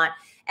that I want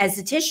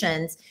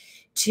estheticians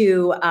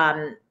to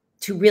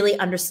really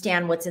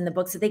understand what's in the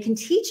book so they can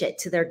teach it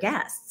to their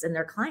guests and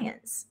their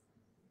clients.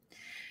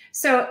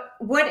 So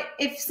what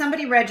if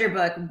somebody read your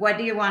book, what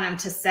do you want them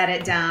to set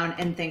it down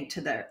and think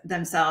to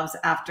themselves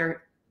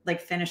after like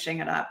finishing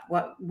it up?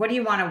 What do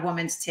you want a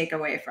woman to take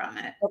away from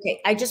it? Okay.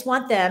 I just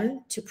want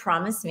them to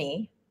promise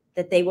me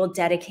that they will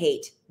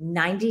dedicate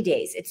 90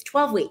 days. It's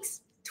 12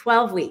 weeks,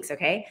 12 weeks.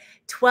 Okay.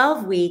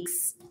 12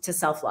 weeks to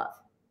self-love.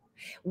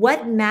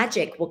 What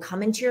magic will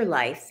come into your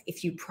life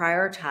if you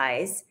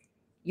prioritize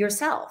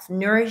yourself,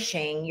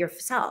 nourishing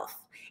yourself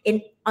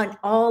on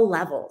all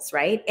levels,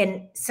 right?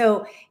 And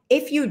so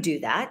if you do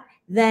that,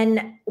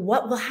 then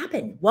what will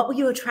happen? What will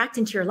you attract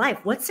into your life?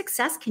 What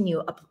success can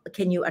you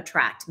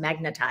attract,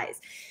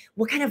 magnetize?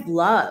 What kind of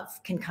love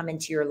can come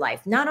into your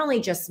life? Not only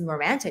just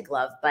romantic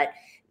love, but,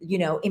 you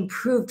know,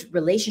 improved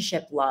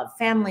relationship love,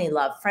 family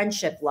love,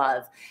 friendship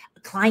love,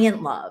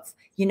 client love.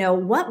 You know,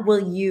 what will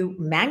you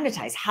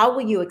magnetize? How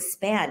will you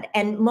expand?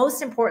 And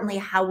most importantly,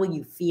 how will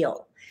you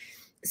feel?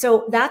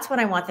 So that's what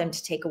I want them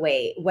to take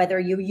away. Whether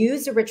you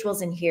use the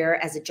rituals in here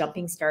as a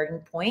jumping starting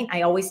point,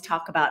 I always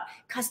talk about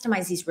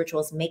customize these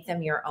rituals, make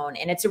them your own.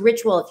 And it's a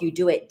ritual if you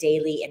do it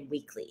daily and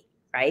weekly,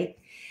 right?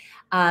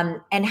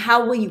 And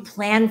how will you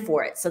plan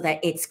for it so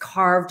that it's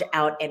carved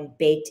out and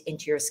baked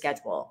into your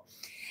schedule?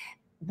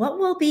 What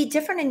will be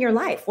different in your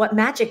life? What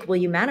magic will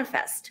you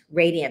manifest?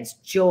 Radiance,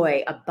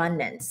 joy,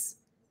 abundance.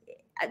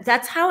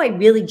 that's how I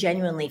really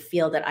genuinely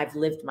feel that I've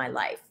lived my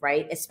life,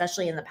 right?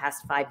 Especially in the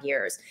past 5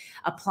 years,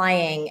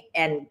 applying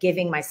and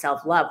giving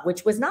myself love,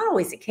 which was not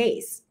always the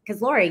case.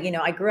 Because Lori,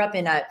 I grew up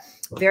in a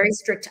very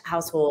strict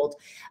household,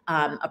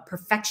 a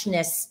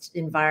perfectionist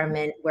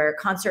environment where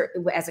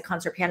as a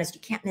concert pianist,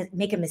 you can't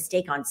make a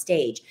mistake on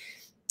stage.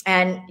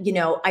 And,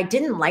 I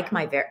didn't like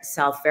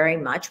myself very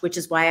much, which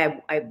is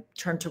why I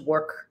turned to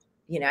work.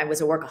 I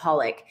was a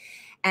workaholic.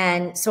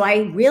 And so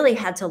I really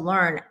had to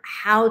learn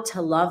how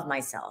to love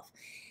myself.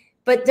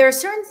 But there are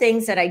certain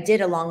things that I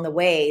did along the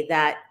way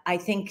that I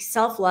think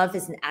self-love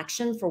is an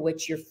action for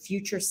which your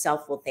future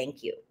self will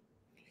thank you.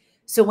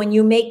 So when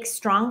you make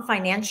strong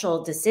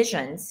financial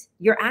decisions,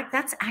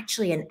 that's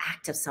actually an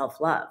act of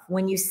self-love.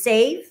 When you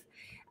save,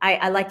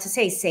 I like to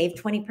say, save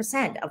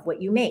 20% of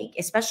what you make,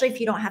 especially if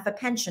you don't have a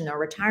pension or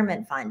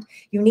retirement fund.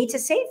 You need to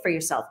save for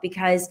yourself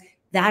because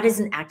that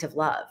is an act of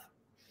love.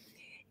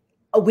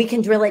 We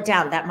can drill it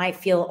down. That might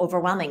feel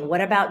overwhelming.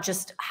 What about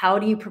just how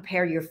do you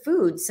prepare your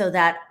food so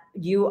that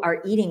you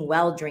are eating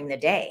well during the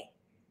day?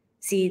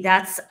 See,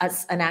 that's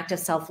an act of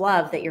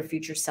self-love that your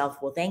future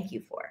self will thank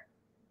you for,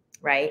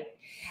 right?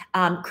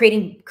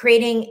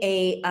 Creating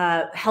a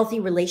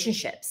healthy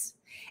relationships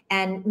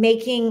and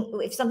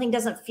if something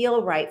doesn't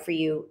feel right for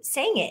you,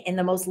 saying it in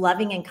the most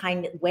loving and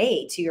kind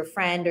way to your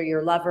friend or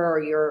your lover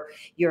or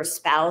your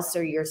spouse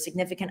or your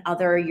significant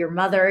other, your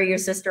mother, your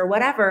sister,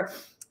 whatever,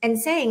 and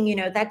saying,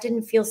 that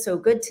didn't feel so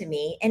good to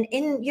me. And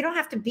you don't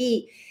have to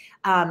be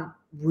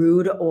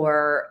rude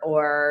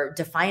or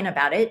defiant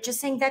about it.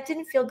 Just saying that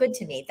didn't feel good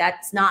to me.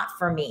 That's not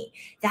for me.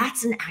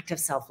 That's an act of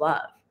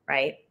self-love,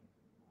 right?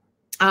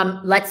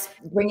 Let's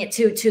bring it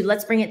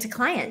to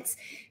clients,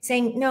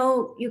 saying,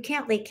 no, you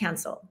can't late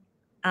cancel.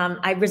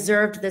 I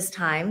reserved this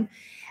time,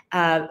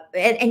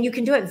 and you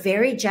can do it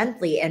very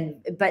gently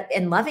and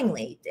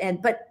lovingly.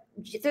 But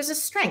there's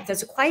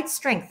a quiet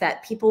strength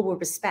that people will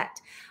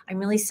respect. I'm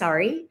really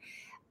sorry.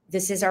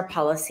 This is our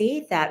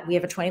policy that we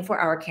have a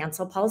 24-hour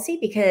cancel policy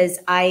because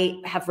I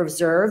have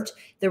reserved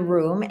the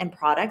room and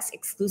products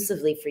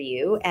exclusively for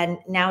you. And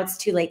now it's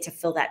too late to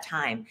fill that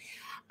time.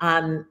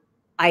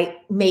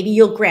 Maybe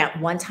you'll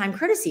grant one-time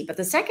courtesy, but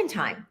the second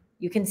time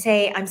you can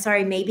say, I'm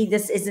sorry, maybe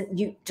this isn't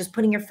you just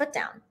putting your foot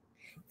down.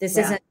 This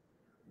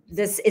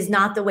is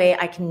not the way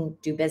I can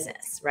do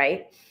business,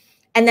 right?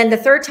 And then the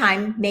third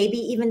time, maybe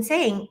even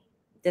saying,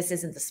 this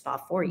isn't the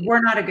spot for you. We're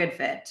not a good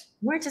fit.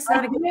 We're just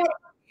not a good fit.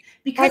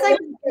 Because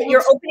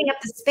you're opening up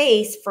the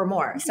space for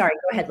more. Sorry,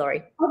 go ahead,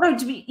 Lori. Although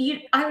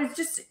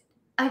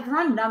I've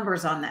run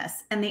numbers on this,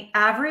 and the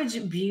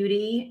average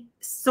beauty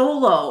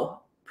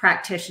solo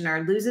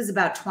practitioner loses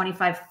about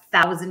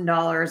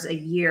 $25,000 a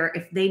year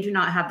if they do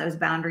not have those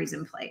boundaries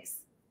in place.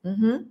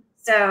 Mm-hmm.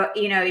 So,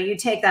 you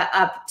take that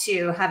up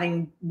to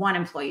having 1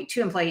 employee,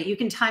 2 employees, you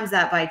can times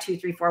that by 2,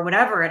 3, 4,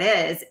 whatever it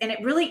is. And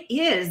it really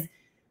is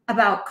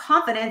about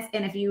confidence.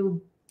 And if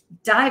you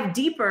dive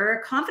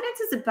deeper,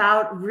 confidence is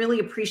about really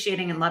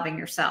appreciating and loving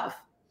yourself.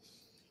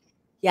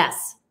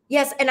 Yes.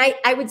 Yes. And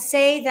I would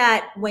say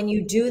that when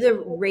you do the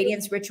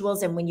radiance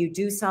rituals and when you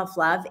do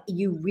self-love,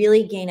 you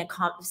really gain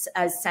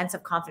a sense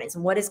of confidence.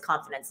 And what is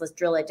confidence? Let's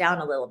drill it down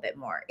a little bit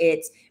more.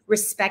 It's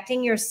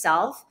respecting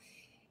yourself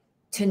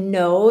to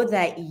know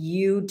that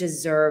you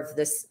deserve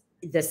this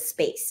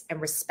space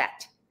and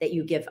respect that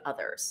you give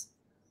others.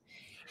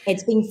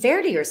 It's being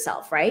fair to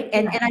yourself, right?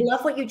 And I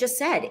love what you just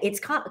said. It's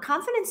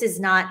confidence is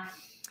not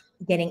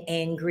getting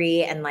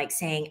angry and like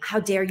saying, how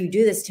dare you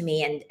do this to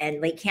me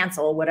and late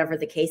cancel, whatever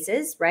the case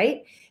is,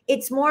 right?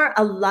 It's more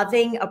a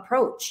loving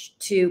approach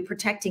to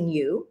protecting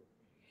you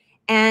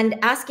and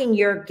asking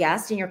your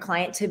guest and your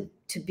client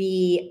to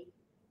be,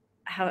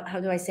 how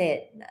do I say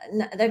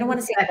it? I don't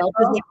want to say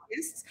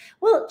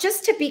well,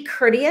 just to be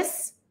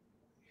courteous.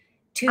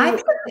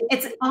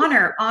 It's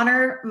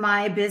honor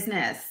my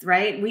business,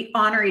 right? We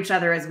honor each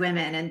other as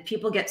women, and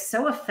people get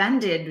so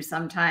offended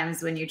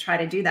sometimes when you try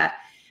to do that.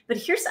 But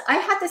I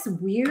had this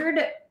weird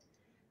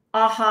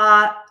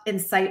aha,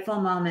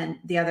 insightful moment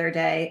the other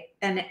day,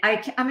 and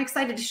I'm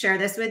excited to share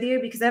this with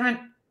you because I haven't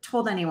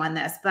told anyone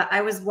this, but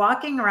I was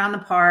walking around the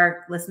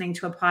park listening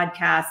to a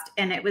podcast,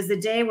 and it was the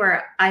day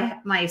where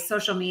my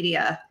social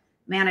media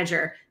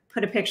manager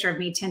put a picture of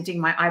me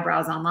tinting my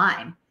eyebrows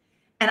online.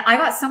 And I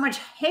got so much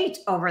hate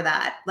over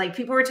that. Like,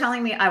 people were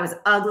telling me I was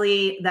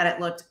ugly, that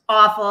it looked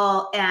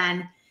awful.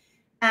 And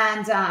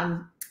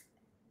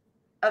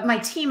my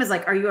team is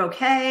like, are you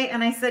okay?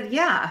 And I said,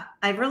 yeah,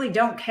 I really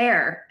don't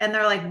care. And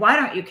they're like, why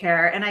don't you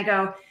care? And I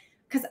go,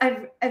 because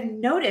I've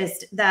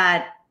noticed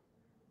that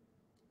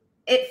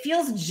it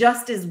feels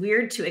just as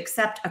weird to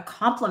accept a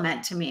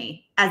compliment to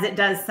me as it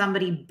does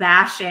somebody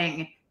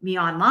bashing me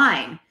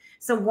online.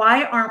 So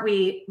why aren't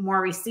we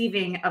more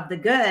receiving of the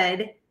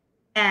good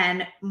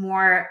and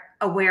more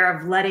aware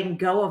of letting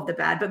go of the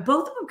bad? But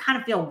both of them kind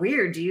of feel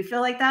weird. Do you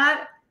feel like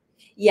that?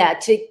 Yeah.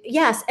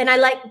 Yes. And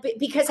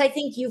because I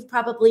think you've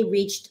probably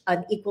reached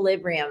an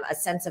equilibrium, a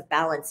sense of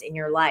balance in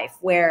your life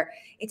where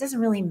it doesn't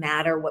really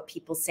matter what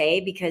people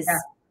say because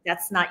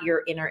that's not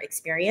your inner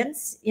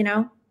experience,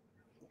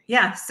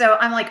 Yeah. So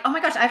I'm like, oh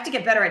my gosh, I have to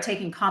get better at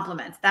taking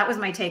compliments. That was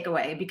my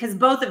takeaway, because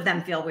both of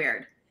them feel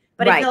weird.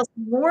 But it Right. feels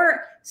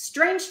more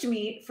strange to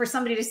me for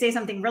somebody to say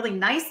something really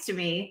nice to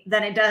me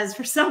than it does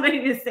for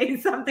somebody to say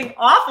something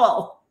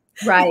awful.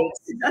 Right.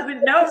 It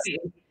doesn't know me.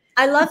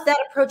 I love that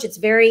approach. It's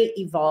very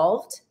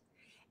evolved.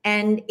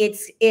 And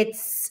it's,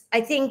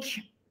 I think,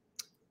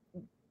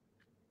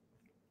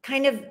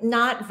 kind of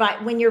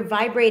not when you're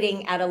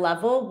vibrating at a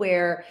level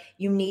where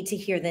you need to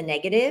hear the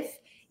negative,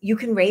 you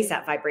can raise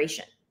that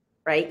vibration,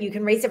 right? You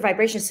can raise the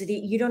vibration so that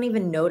you don't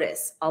even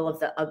notice all of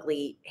the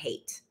ugly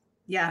hate.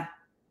 Yeah,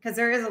 because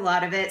there is a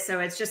lot of it. So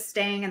it's just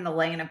staying in the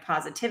lane of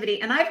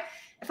positivity. And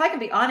if I can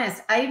be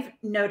honest, I've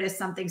noticed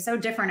something so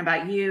different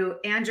about you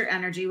and your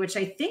energy, which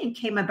I think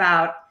came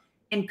about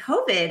in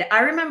COVID. I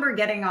remember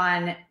getting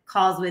on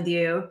calls with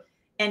you,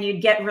 and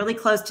you'd get really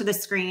close to the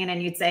screen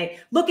and you'd say,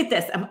 look at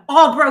this, I'm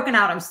all broken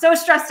out, I'm so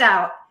stressed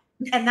out.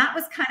 And that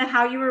was kind of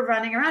how you were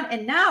running around.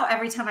 And now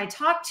every time I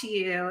talk to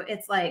you,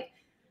 it's like,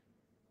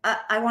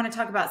 I want to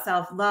talk about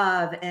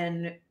self-love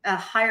and a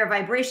higher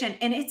vibration.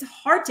 And it's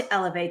hard to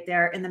elevate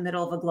there in the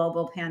middle of a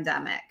global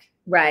pandemic.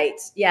 Right.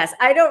 Yes.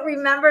 I don't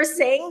remember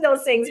saying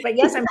those things, but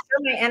yes, I'm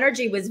sure my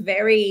energy was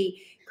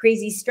very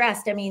crazy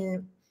stressed. I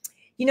mean,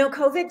 you know,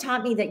 COVID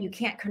taught me that you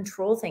can't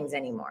control things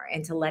anymore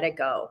and to let it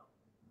go.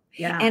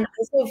 Yeah. And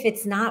also, if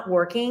it's not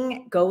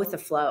working, go with the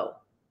flow.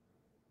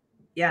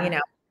 Yeah. You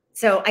know,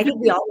 so I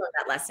think we all learned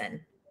that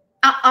lesson.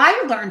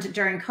 I learned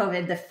during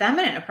COVID the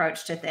feminine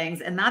approach to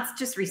things, and that's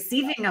just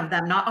receiving of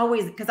them, not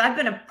always, because I've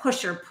been a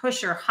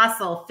pusher,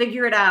 hustle,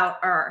 figure it out,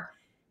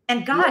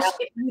 and gosh,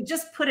 you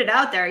just put it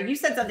out there. You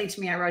said something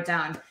to me I wrote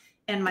down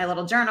in my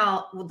little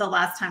journal the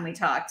last time we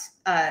talked,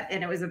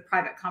 and it was a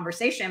private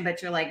conversation,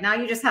 but you're like, now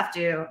you just have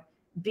to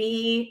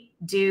be,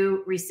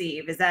 do,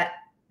 receive. Is that?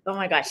 Oh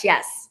my gosh,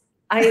 yes.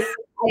 I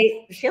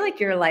feel like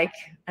you're like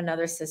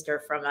another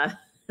sister from a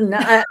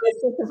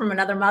sister from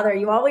another mother.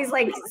 You always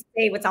like to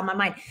say what's on my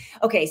mind.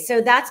 Okay,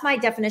 so that's my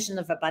definition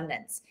of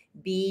abundance: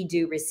 be,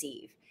 do,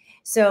 receive.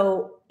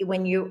 So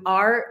when you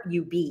are,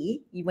 you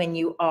be. When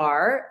you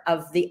are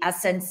of the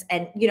essence,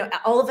 and you know,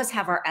 all of us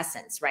have our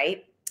essence,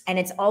 right? And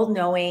it's all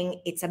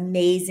knowing. It's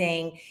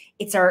amazing.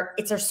 It's our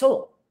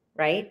soul,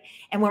 right?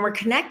 And when we're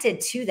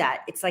connected to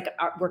that, it's like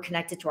we're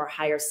connected to our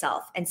higher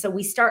self, and so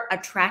we start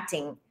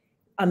attracting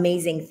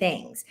amazing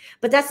things.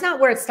 But that's not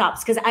where it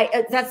stops, because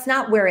that's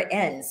not where it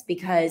ends,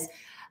 because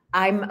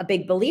I'm a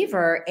big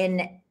believer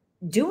in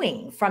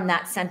doing from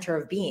that center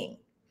of being.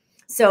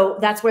 So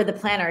that's where the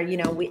planner, you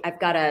know, I've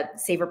got a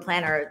saver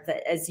planner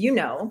that, as you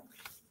know,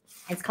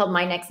 it's called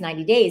My Next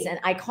 90 Days. And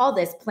I call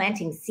this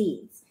planting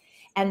seeds.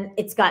 And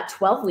it's got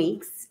 12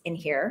 weeks in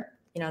here.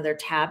 You know, they're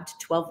tabbed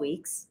 12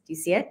 weeks. Do you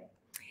see it?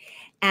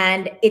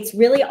 And it's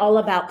really all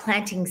about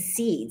planting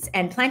seeds.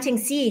 And planting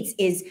seeds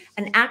is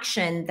an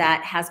action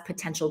that has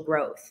potential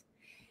growth.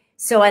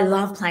 So I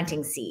love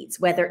planting seeds,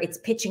 whether it's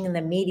pitching in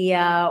the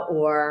media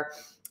or,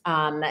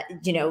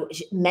 you know,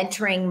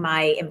 mentoring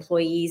my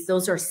employees.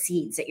 Those are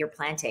seeds that you're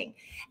planting.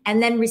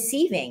 And then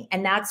receiving.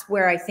 And that's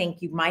where I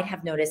think you might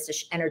have noticed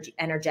an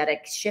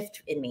energetic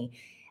shift in me.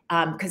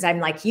 Because I'm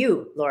like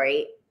you,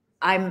 Lori.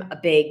 I'm a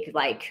big,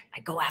 like, I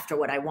go after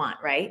what I want,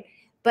 right?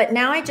 But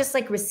now I just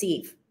like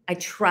receive. I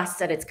trust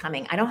that it's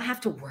coming. I don't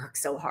have to work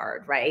so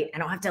hard, right? I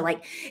don't have to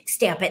like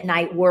stay up at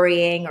night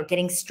worrying or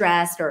getting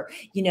stressed or,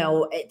 you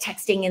know,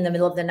 texting in the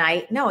middle of the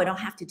night. No, I don't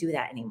have to do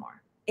that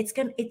anymore.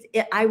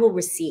 I will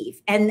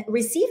receive. And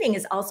receiving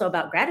is also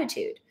about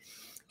gratitude.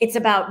 It's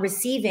about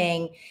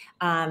receiving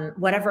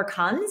whatever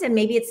comes. And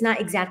maybe it's not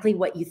exactly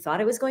what you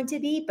thought it was going to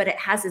be, but it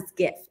has its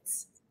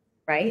gifts,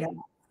 right?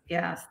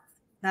 Yeah.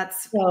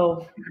 That's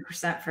so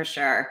 100% for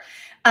sure.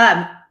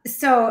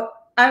 So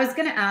I was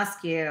going to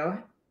ask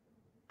you,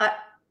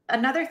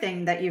 another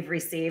thing that you've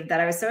received that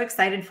I was so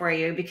excited for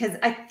you, because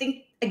I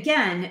think,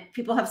 again,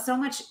 people have so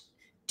much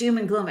doom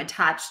and gloom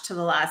attached to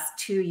the last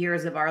 2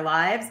 years of our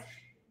lives.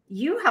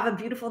 You have a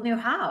beautiful new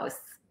house,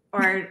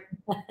 or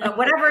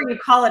whatever you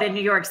call it in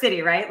New York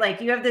City, right? Like,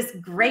 you have this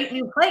great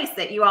new place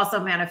that you also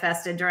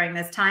manifested during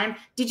this time.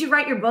 Did you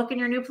write your book in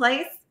your new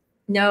place?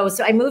 No.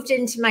 So I moved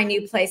into my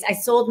new place. I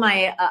sold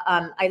my,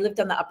 I lived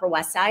on the Upper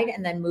West Side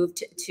and then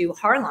moved to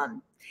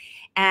Harlem,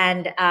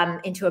 and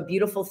into a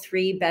beautiful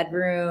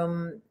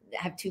 3-bedroom,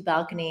 have 2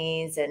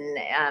 balconies and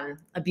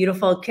a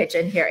beautiful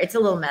kitchen here. It's a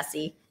little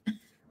messy.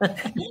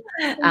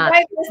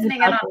 Guys listening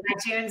in on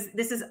iTunes,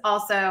 this is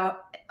also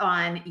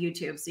on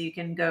YouTube, so you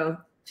can go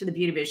to the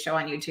Beauty Biz Show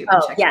on YouTube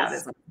and check it out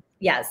as well.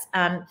 Yes.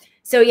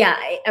 So yeah,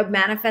 I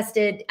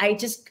manifested. I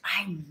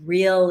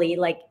really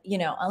like, you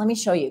know, let me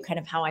show you kind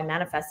of how I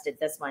manifested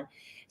this one.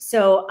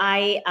 So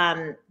I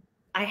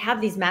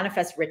have these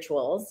manifest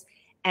rituals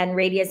and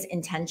radius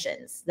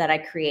intentions that I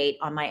create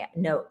on my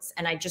notes.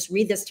 And I just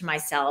read this to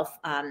myself,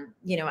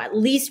 you know, at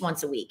least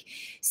once a week.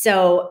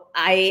 So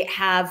I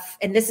have,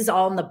 and this is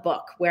all in the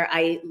book, where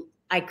I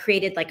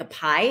created like a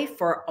pie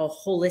for a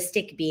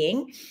holistic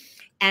being.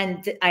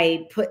 And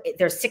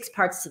there's 6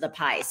 parts to the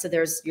pie. So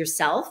there's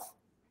yourself,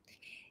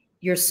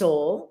 your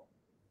soul,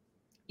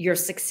 your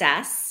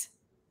success,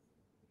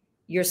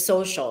 your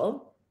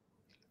social,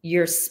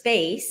 your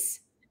space,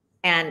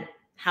 and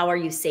how are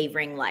you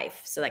savoring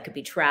life? So that could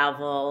be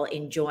travel,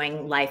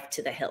 enjoying life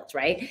to the hilt,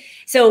 right?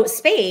 So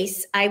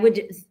space, I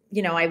would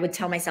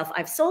tell myself,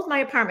 I've sold my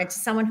apartment to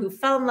someone who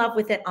fell in love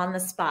with it on the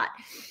spot.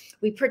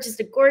 We purchased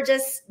a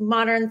gorgeous,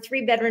 modern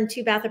 3-bedroom,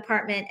 2-bath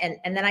apartment.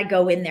 And then I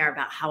go in there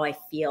about how I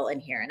feel in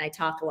here. And I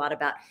talk a lot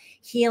about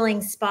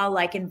healing,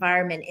 spa-like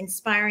environment,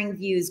 inspiring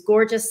views,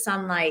 gorgeous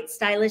sunlight,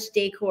 stylish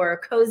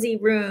decor, cozy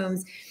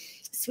rooms,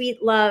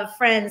 sweet love,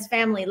 friends,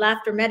 family,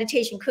 laughter,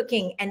 meditation,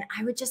 cooking. And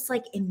I would just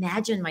like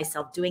imagine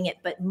myself doing it,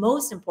 but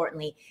most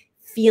importantly,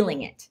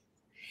 feeling it.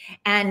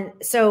 And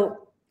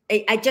so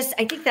I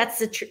think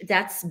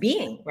that's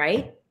being,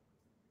 right?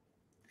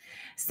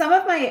 Some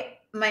of my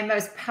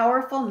most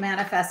powerful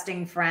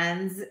manifesting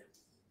friends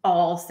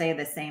all say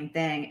the same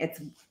thing.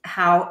 It's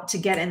how to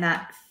get in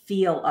that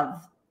feel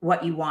of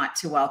what you want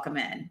to welcome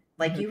in.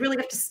 Like you really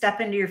have to step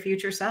into your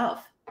future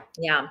self.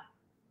 Yeah.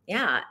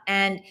 Yeah.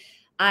 And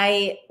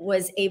I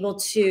was able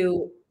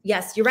to,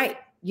 yes, you're right.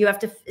 You have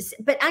to,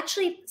 but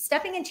actually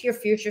stepping into your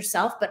future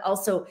self, but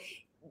also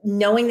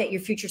knowing that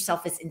your future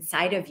self is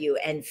inside of you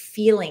and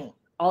feeling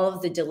all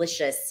of the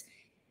delicious,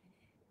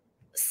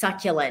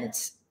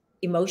 succulent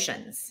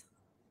emotions.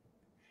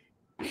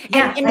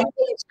 Yeah. And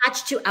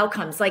attached to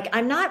outcomes. Like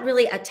I'm not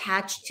really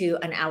attached to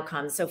an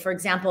outcome. So for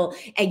example,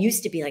 I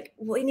used to be like,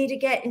 we need to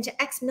get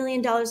into X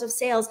million dollars of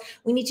sales.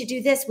 We need to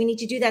do this. We need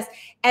to do this.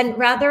 And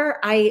rather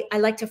I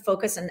like to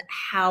focus on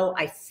how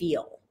I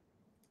feel,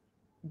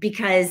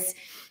 because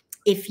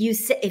if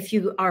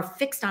you are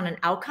fixed on an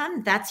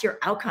outcome, that's your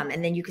outcome.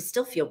 And then you could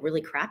still feel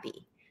really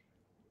crappy.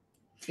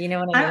 You know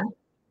what I mean?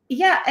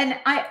 Yeah. And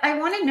I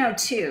want to know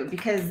too,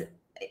 because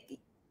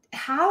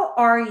how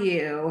are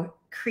you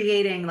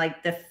creating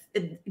like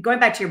going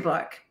back to your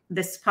book,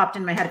 this popped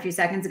in my head a few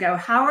seconds ago.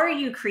 How are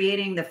you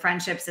creating the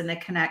friendships and the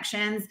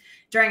connections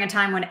during a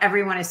time when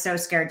everyone is so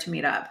scared to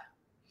meet up?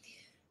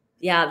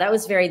 Yeah, that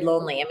was very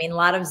lonely. I mean, a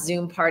lot of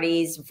Zoom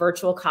parties,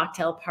 virtual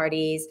cocktail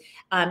parties.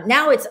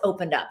 Now it's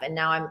opened up, and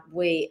now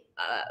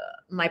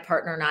my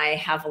partner and I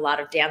have a lot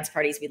of dance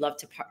parties. We love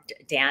to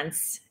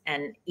dance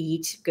and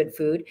eat good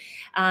food.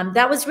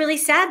 That was really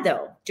sad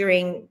though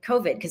during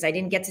COVID, because I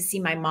didn't get to see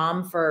my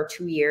mom for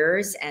 2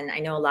 years, and I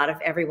know a lot of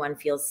everyone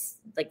feels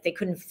like they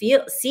couldn't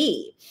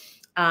see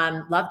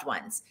loved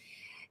ones.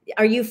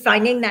 Are you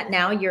finding that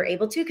now you're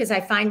able to? Because I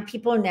find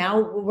people now,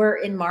 we're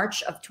in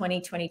March of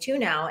 2022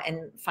 now,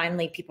 and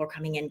finally people are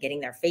coming in, getting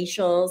their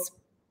facials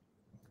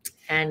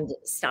and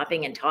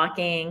stopping and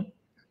talking.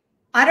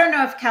 I don't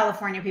know if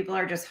California people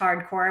are just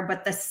hardcore,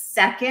 but the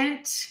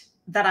second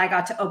that I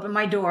got to open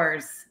my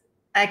doors,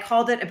 I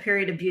called it a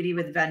period of beauty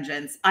with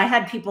vengeance. I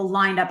had people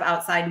lined up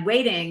outside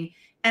waiting.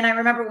 And I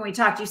remember when we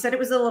talked, you said it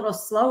was a little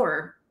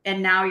slower,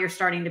 and now you're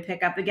starting to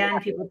pick up again.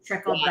 People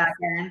trickled back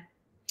in.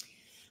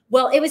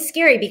 Well, it was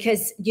scary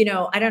because,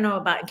 I don't know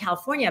about in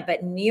California,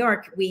 but in New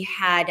York, we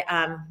had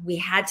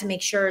to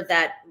make sure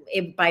that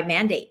by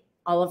mandate,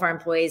 all of our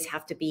employees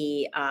have to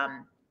be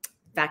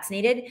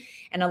vaccinated.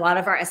 And a lot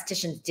of our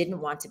estheticians didn't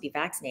want to be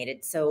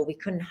vaccinated. So we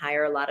couldn't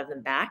hire a lot of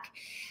them back.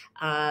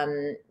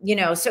 So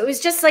it was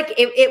just like,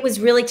 it was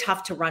really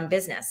tough to run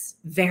business.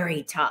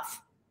 Very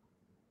tough.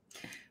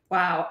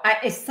 Wow.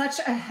 It's such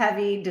a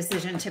heavy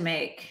decision to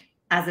make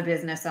as a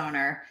business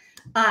owner.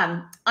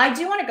 I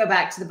do want to go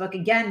back to the book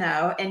again,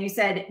 though. And you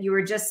said you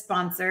were just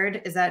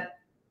sponsored. Is that,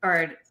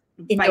 or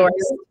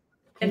endorsed?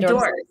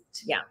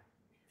 Yeah.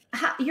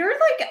 You're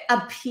like a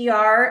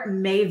PR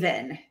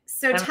maven.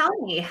 So tell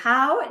me,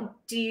 how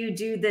do you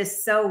do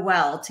this so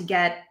well to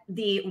get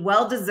the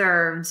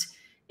well-deserved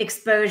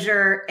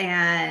exposure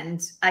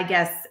and, I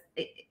guess,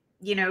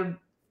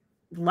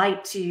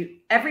 light to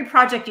every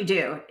project you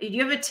do? Do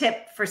you have a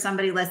tip for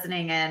somebody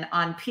listening in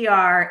on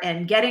PR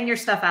and getting your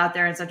stuff out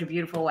there in such a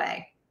beautiful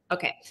way?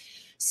 Okay.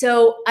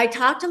 So I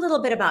talked a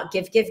little bit about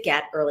give, give,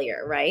 get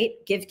earlier, right?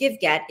 Give, give,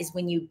 get is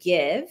when you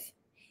give,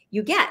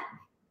 you get.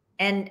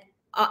 And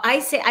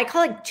I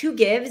call it 2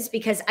 gives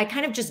because I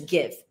kind of just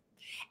give.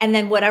 And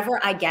then whatever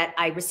I get,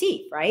 I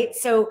receive, right?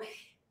 So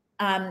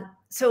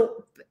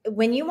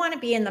when you want to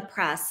be in the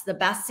press, the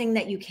best thing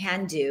that you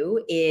can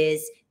do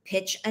is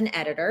pitch an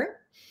editor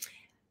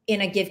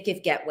in a give,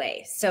 give, get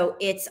way. So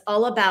it's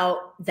all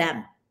about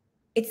them.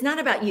 It's not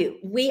about you.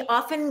 We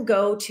often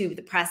go to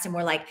the press and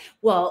we're like,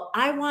 well,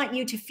 I want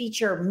you to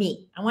feature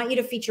me. I want you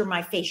to feature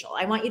my facial.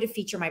 I want you to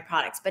feature my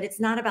products, but it's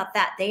not about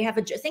that. They have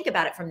think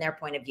about it from their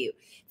point of view.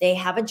 They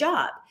have a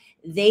job.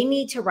 They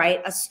need to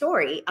write a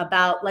story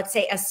about, let's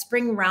say, a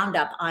spring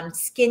roundup on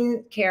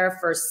skin care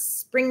for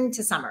spring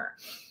to summer.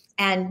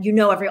 And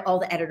all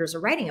the editors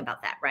are writing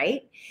about that,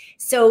 right?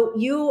 So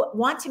you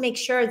want to make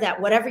sure that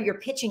whatever you're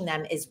pitching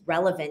them is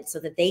relevant so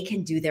that they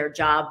can do their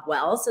job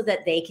well, so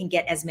that they can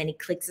get as many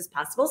clicks as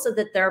possible, so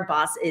that their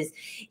boss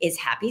is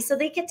happy, so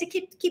they get to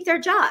keep their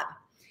job.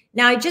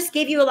 Now, I just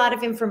gave you a lot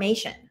of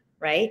information,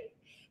 right?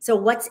 So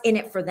what's in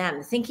it for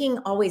them? Thinking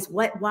always,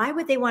 why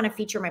would they want to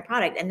feature my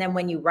product? And then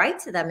when you write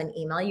to them an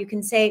email, you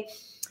can say,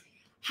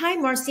 Hi,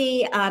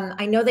 Marcy.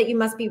 I know that you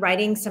must be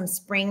writing some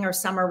spring or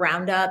summer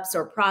roundups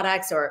or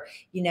products or,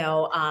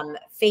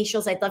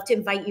 facials. I'd love to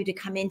invite you to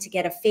come in to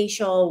get a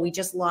facial. We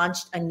just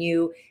launched a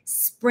new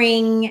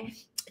spring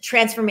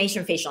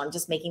transformation facial. I'm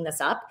just making this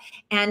up.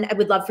 And I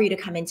would love for you to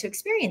come in to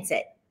experience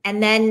it.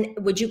 And then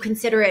would you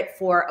consider it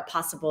for a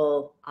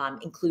possible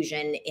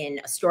inclusion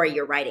in a story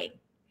you're writing?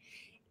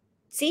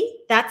 See,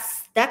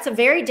 that's a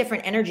very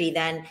different energy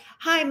than,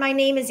 hi, my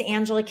name is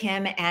Angela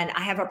Kim and I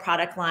have a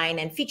product line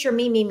and feature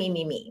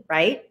me,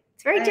 right?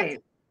 It's very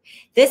different.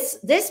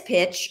 This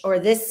pitch or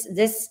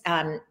this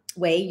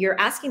way you're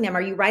asking them,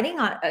 are you writing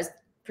a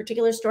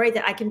particular story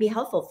that I can be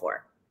helpful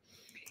for?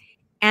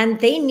 And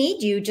they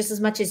need you just as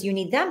much as you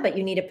need them, but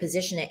you need to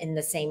position it in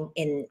the same,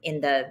 in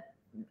the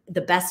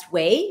best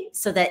way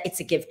so that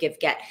it's a give,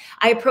 get.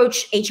 I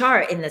approach HR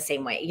in the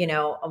same way.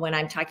 When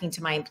I'm talking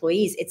to my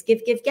employees, it's give,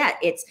 get.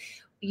 It's,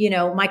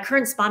 my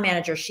current spa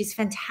manager, she's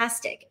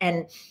fantastic.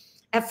 And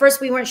at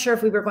first we weren't sure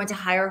if we were going to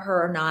hire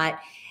her or not.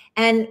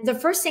 And the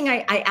first thing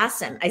I asked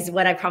them is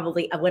what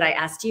I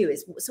asked you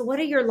is, so what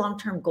are your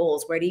long-term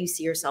goals? Where do you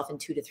see yourself in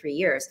 2 to 3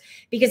 years?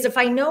 Because if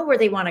I know where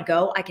they want to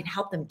go, I can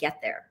help them get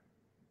there.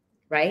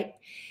 Right.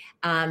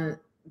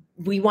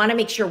 We want to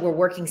make sure we're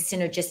working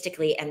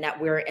synergistically and that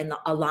we're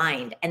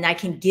aligned, and I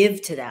can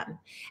give to them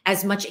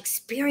as much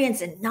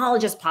experience and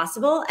knowledge as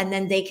possible. And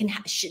then they can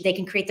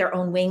create their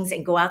own wings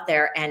and go out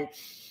there and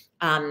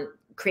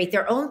create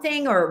their own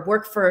thing or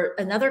work for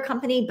another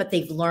company, but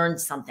they've learned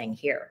something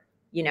here,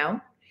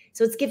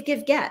 so it's give,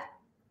 get.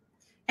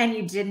 And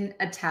you didn't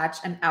attach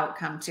an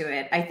outcome to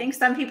it. I think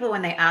some people,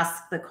 when they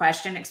ask the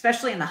question,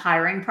 especially in the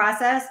hiring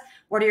process,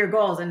 what are your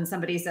goals? And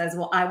somebody says,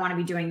 well, I want to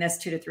be doing this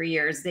 2 to 3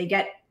 years. They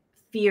get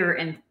fear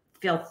and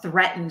feel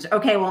threatened.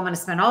 Okay, well, I'm going to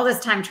spend all this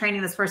time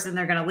training this person.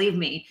 They're going to leave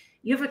me.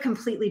 You have a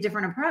completely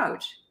different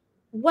approach.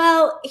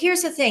 Well,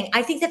 here's the thing.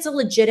 I think that's a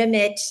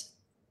legitimate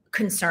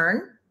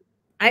concern.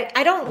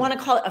 I don't want to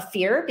call it a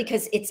fear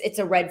because it's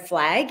a red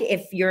flag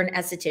if you're an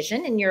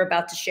esthetician and you're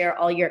about to share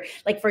all your,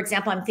 like, for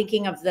example, I'm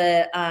thinking of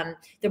the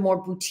more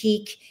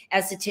boutique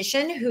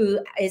esthetician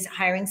who is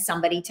hiring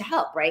somebody to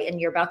help, right?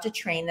 And you're about to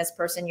train this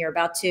person, you're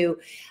about to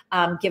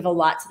give a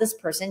lot to this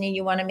person, and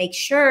you want to make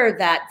sure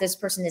that this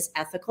person is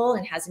ethical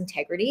and has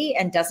integrity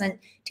and doesn't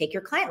take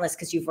your client list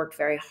because you've worked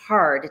very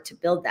hard to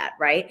build that,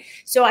 right?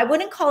 So I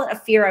wouldn't call it a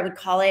fear. I would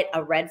call it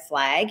a red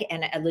flag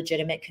and a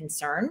legitimate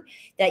concern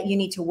that you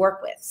need to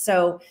work with.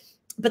 So,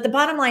 but the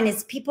bottom line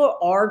is people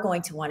are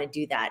going to want to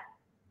do that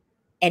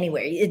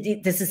anywhere.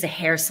 This is a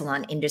hair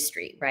salon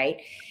industry,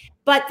 right?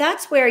 But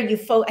that's where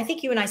I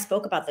think you and I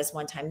spoke about this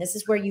one time. This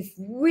is where you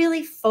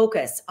really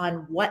focus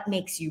on what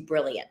makes you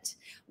brilliant.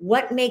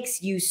 What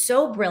makes you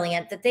so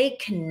brilliant that they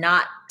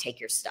cannot take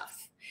your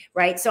stuff,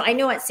 right? So I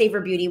know at Savor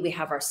Beauty, we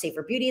have our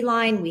Savor Beauty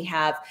line. We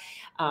have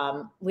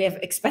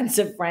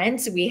expensive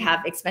rent. We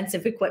have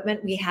expensive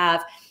equipment. We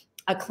have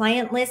a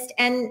client list.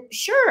 And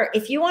sure,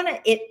 if you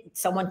want to,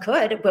 someone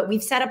could, but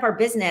we've set up our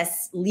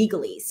business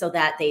legally so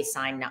that they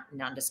sign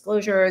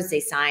non-disclosures, they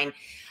sign,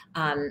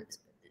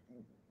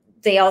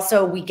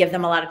 we give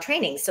them a lot of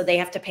training. So they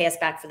have to pay us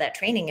back for that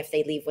training if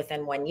they leave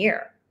within 1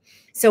 year.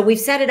 So we've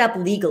set it up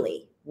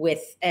legally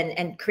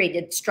and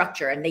created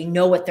structure, and they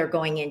know what they're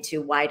going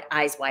into,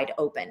 eyes wide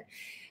open.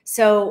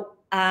 So,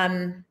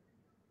 yeah,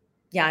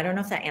 I don't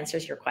know if that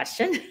answers your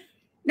question.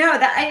 No,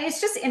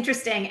 it's just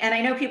interesting. And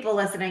I know people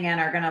listening in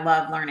are going to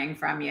love learning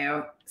from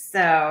you.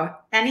 So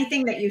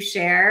anything that you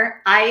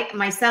share, I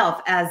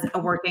myself as a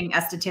working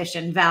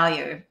esthetician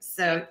value.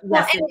 So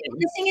yes,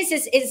 the thing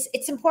is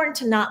it's important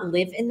to not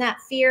live in that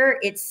fear.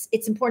 It's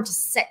important to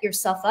set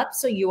yourself up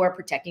so you are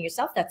protecting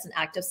yourself. That's an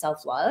act of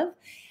self-love.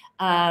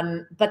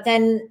 But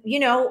then,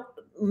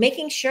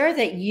 making sure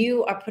that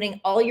you are putting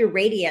all your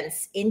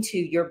radiance into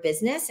your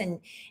business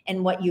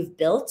and what you've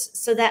built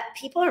so that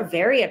people are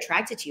very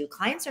attracted to you.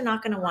 Clients are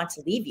not going to want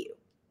to leave you,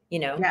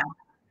 Yeah.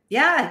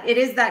 Yeah, it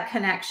is that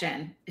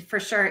connection. It for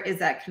sure is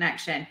that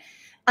connection.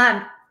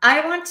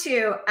 I want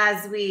to,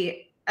 as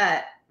we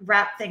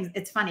wrap things,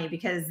 it's funny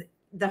because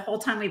the whole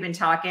time we've been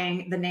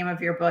talking, the name of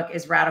your book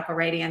is Radical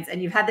Radiance,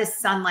 and you've had this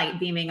sunlight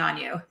beaming on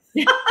you.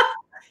 It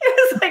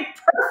was like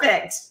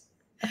perfect.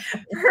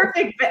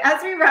 Perfect. But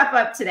as we wrap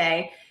up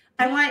today,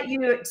 I want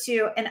you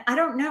to, and I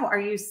don't know,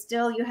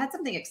 you had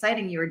something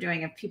exciting you were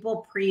doing. If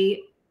people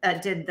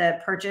did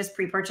the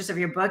pre-purchase of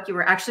your book, you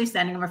were actually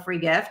sending them a free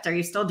gift. Are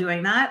you still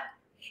doing that?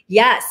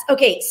 Yes.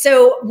 Okay.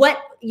 So what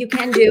you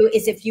can do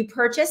is if you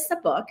purchase the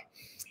book,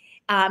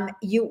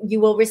 you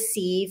will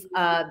receive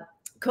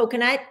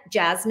coconut,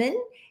 jasmine,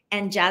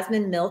 and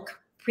jasmine milk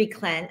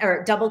pre-cleanse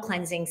or double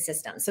cleansing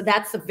system. So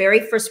that's the very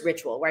first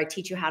ritual where I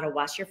teach you how to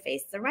wash your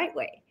face the right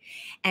way.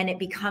 And it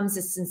becomes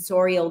a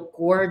sensorial,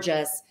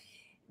 gorgeous,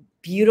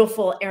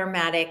 beautiful,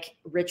 aromatic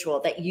ritual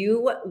that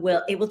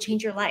it will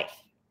change your life.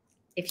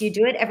 If you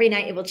do it every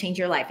night, it will change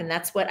your life. And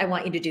that's what I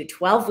want you to do.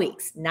 12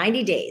 weeks,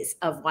 90 days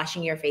of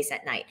washing your face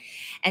at night.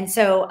 And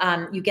so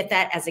you get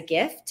that as a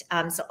gift.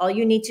 So all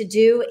you need to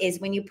do is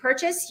when you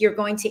purchase, you're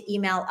going to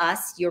email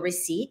us your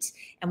receipt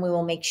and we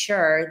will make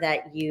sure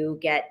that you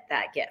get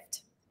that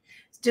gift.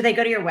 Do they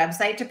go to your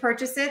website to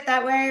purchase it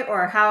that way,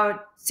 or how?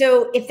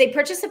 So if they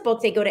purchase a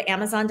book, they go to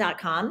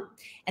Amazon.com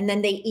and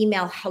then they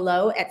email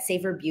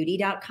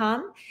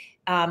hello@savorbeauty.com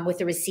with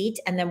the receipt.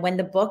 And then when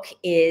the book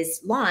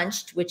is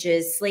launched, which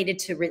is slated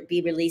to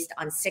be released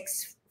on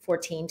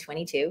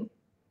 6/14/22,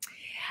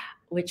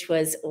 which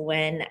was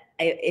when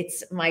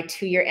it's my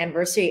 2-year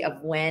anniversary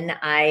of when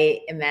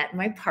I met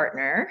my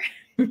partner.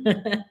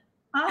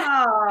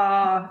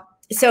 Oh.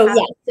 So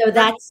yeah, so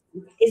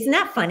isn't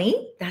that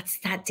funny? That's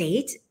that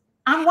date.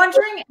 I'm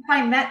wondering if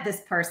I met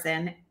this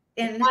person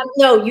in.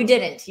 No, you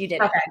didn't. You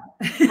didn't. Okay.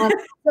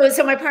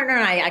 So my partner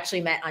and I actually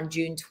met on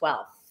June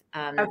 12th.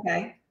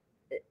 Okay.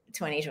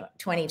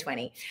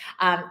 2020.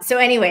 So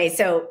anyway,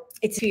 so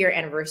it's a 2-year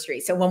anniversary.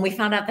 So when we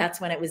found out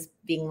that's when it was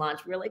being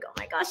launched, we were like, oh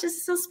my gosh, this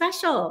is so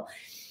special.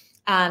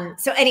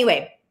 So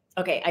anyway,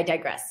 okay, I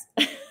digress.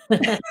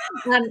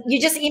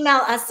 You just email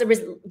us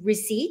the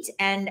receipt,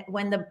 and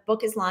when the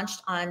book is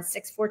launched on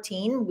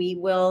 6/14, we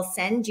will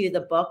send you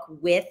the book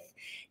with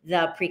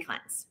the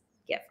pre-cleanse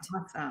gift.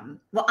 Awesome.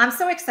 Well, I'm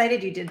so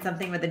excited you did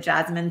something with the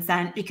jasmine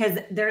scent, because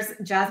there's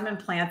jasmine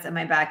plants in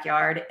my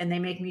backyard and they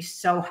make me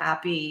so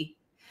happy.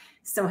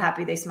 So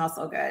happy. They smell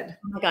so good.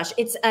 Oh my gosh.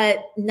 It's a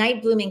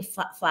night blooming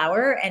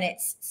flower, and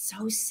it's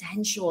so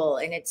sensual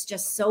and it's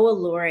just so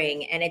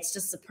alluring, and it's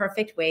just the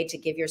perfect way to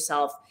give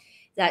yourself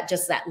that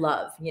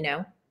love, you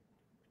know?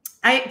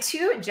 I have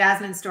 2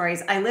 jasmine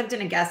stories. I lived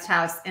in a guest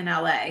house in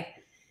LA,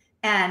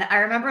 and I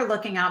remember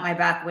looking out my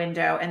back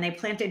window, and they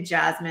planted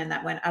jasmine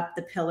that went up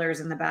the pillars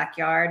in the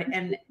backyard.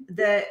 And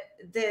the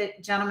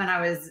gentleman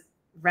I was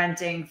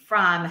renting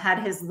from had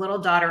his little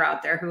daughter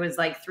out there who was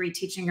like 3,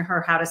 teaching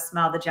her how to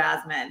smell the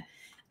jasmine.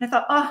 And I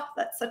thought, oh,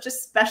 that's such a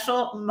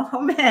special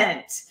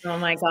moment. Oh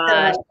my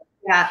gosh. So,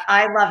 yeah,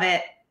 I love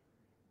it.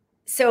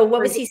 So what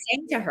was he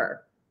saying to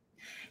her?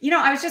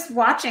 I was just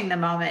watching the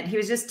moment. He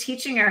was just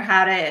teaching her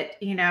how to,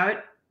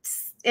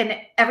 and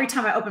every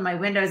time I opened my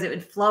windows, it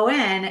would flow in,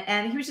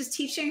 and he was just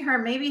teaching her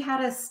maybe how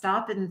to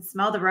stop and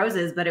smell the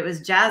roses, but it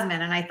was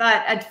jasmine. And I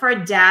thought, for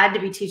a dad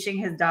to be teaching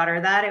his daughter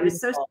that, it was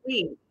so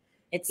sweet.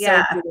 It's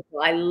so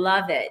beautiful. I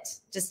love it.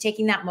 Just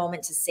taking that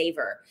moment to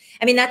savor.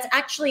 I mean, that's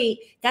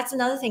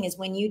another thing, is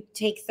when you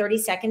take 30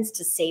 seconds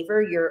to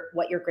savor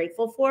what you're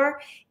grateful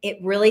for, it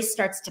really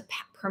starts to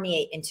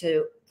permeate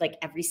into like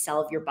every cell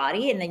of your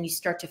body. And then you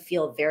start to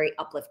feel very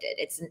uplifted.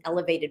 It's an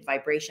elevated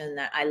vibration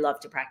that I love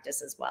to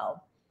practice as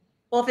well.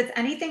 Well, if it's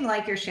anything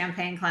like your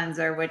champagne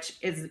cleanser, which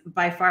is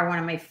by far one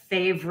of my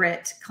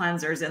favorite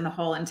cleansers in the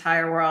whole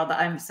entire world,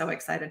 I'm so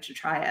excited to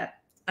try it.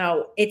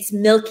 Oh, it's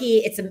milky.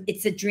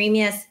 It's the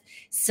dreamiest,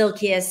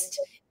 silkiest,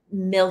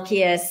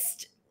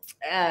 milkiest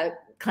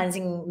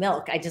cleansing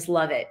milk. I just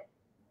love it.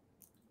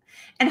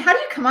 And how do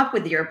you come up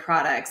with your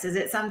products? Is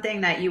it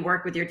something that you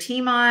work with your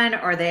team on,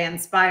 or are they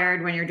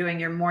inspired when you're doing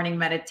your morning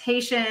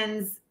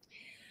meditations?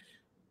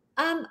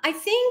 I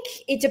think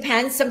it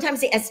depends.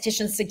 Sometimes the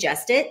estheticians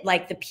suggest it,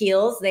 like the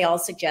peels, they all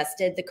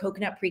suggested. The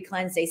coconut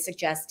pre-cleanse, they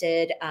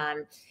suggested.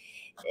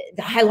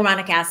 The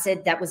hyaluronic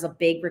acid, that was a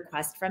big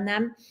request from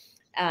them.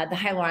 The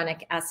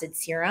hyaluronic acid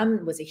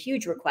serum was a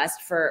huge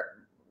request for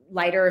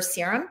lighter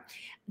serum.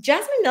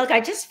 Jasmine milk,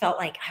 I just felt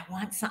like I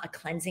want a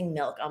cleansing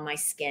milk on my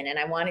skin, and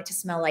I want it to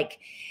smell like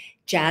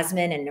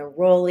jasmine and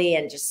neroli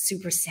and just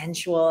super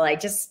sensual. I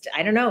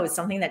don't know. It was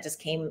something that just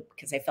came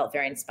because I felt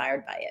very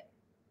inspired by it.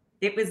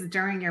 It was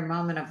during your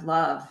moment of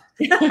love.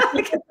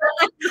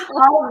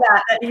 All of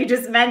that you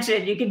just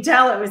mentioned, you can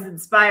tell it was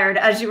inspired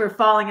as you were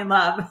falling in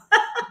love.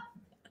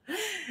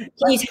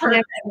 Can you tell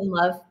I'm in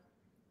love?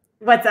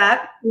 What's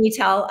that? Can you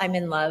tell I'm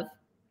in love?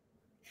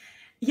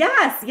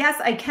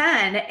 Yes, I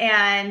can.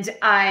 And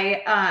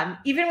I,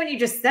 even when you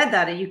just said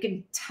that, you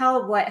can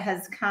tell what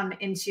has come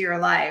into your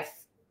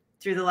life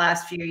through the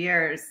last few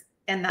years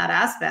in that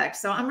aspect.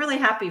 So I'm really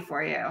happy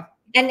for you.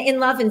 And in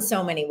love in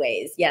so many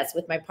ways. Yes.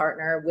 With my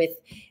partner, with,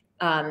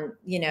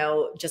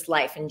 just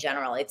life in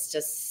general.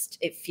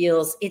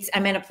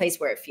 I'm in a place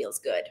where it feels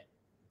good.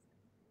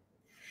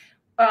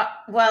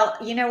 Well,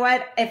 you know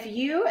what?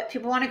 If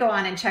people want to go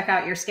on and check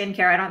out your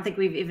skincare, I don't think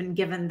we've even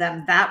given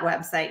them that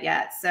website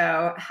yet.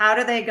 So how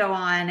do they go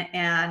on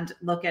and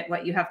look at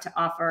what you have to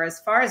offer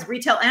as far as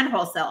retail and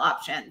wholesale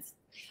options?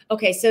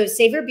 Okay. So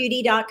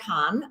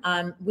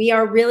savorbeauty.com. We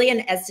are really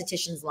an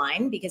esthetician's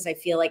line, because I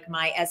feel like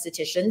my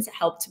estheticians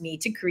helped me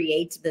to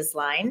create this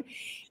line.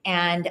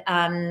 And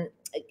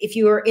if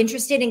you are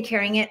interested in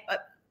carrying it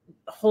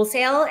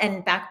wholesale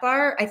and back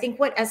bar, I think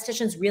what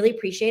estheticians really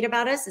appreciate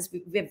about us is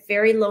we have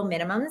very low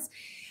minimums.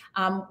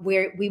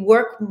 We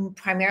work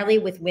primarily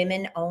with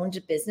women-owned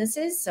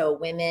businesses, so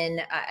women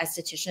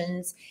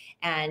estheticians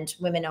and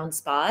women-owned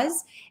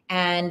spas.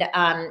 And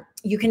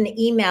you can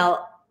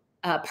email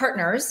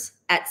partners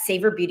at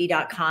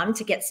savorbeauty.com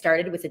to get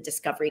started with a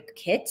discovery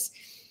kit.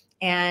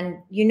 And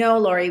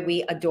Lori,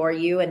 we adore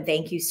you and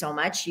thank you so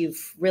much.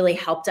 You've really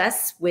helped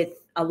us with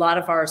a lot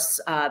of our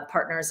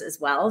partners as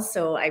well.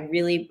 So I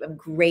really am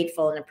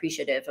grateful and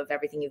appreciative of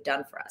everything you've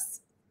done for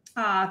us.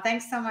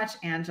 Thanks so much,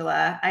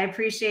 Angela. I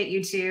appreciate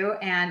you too.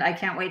 And I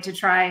can't wait to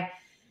try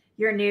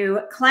your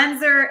new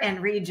cleanser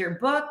and read your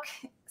book.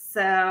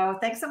 So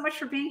thanks so much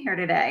for being here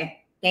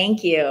today.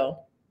 Thank you.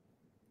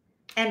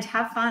 And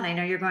have fun. I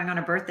know you're going on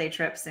a birthday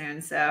trip soon.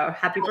 So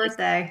happy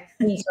birthday.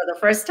 For the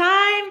first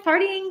time,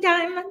 partying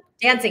time,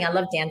 dancing. I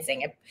love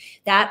dancing.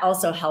 That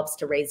also helps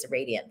to raise the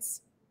radiance.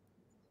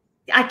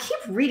 I keep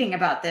reading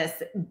about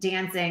this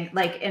dancing,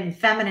 like in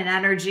feminine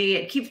energy.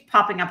 It keeps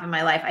popping up in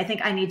my life. I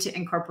think I need to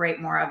incorporate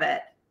more of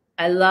it.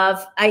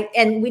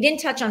 And we didn't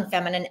touch on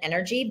feminine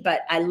energy,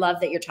 but I love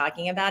that you're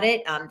talking about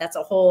it. That's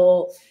a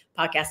whole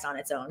podcast on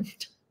its own.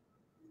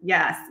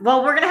 Yes.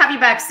 Well, we're going to have you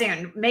back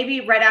soon,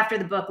 maybe right after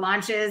the book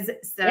launches.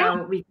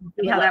 So we can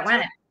see how that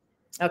went.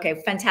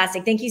 Okay.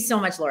 Fantastic. Thank you so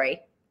much, Lori.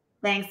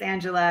 Thanks,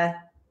 Angela.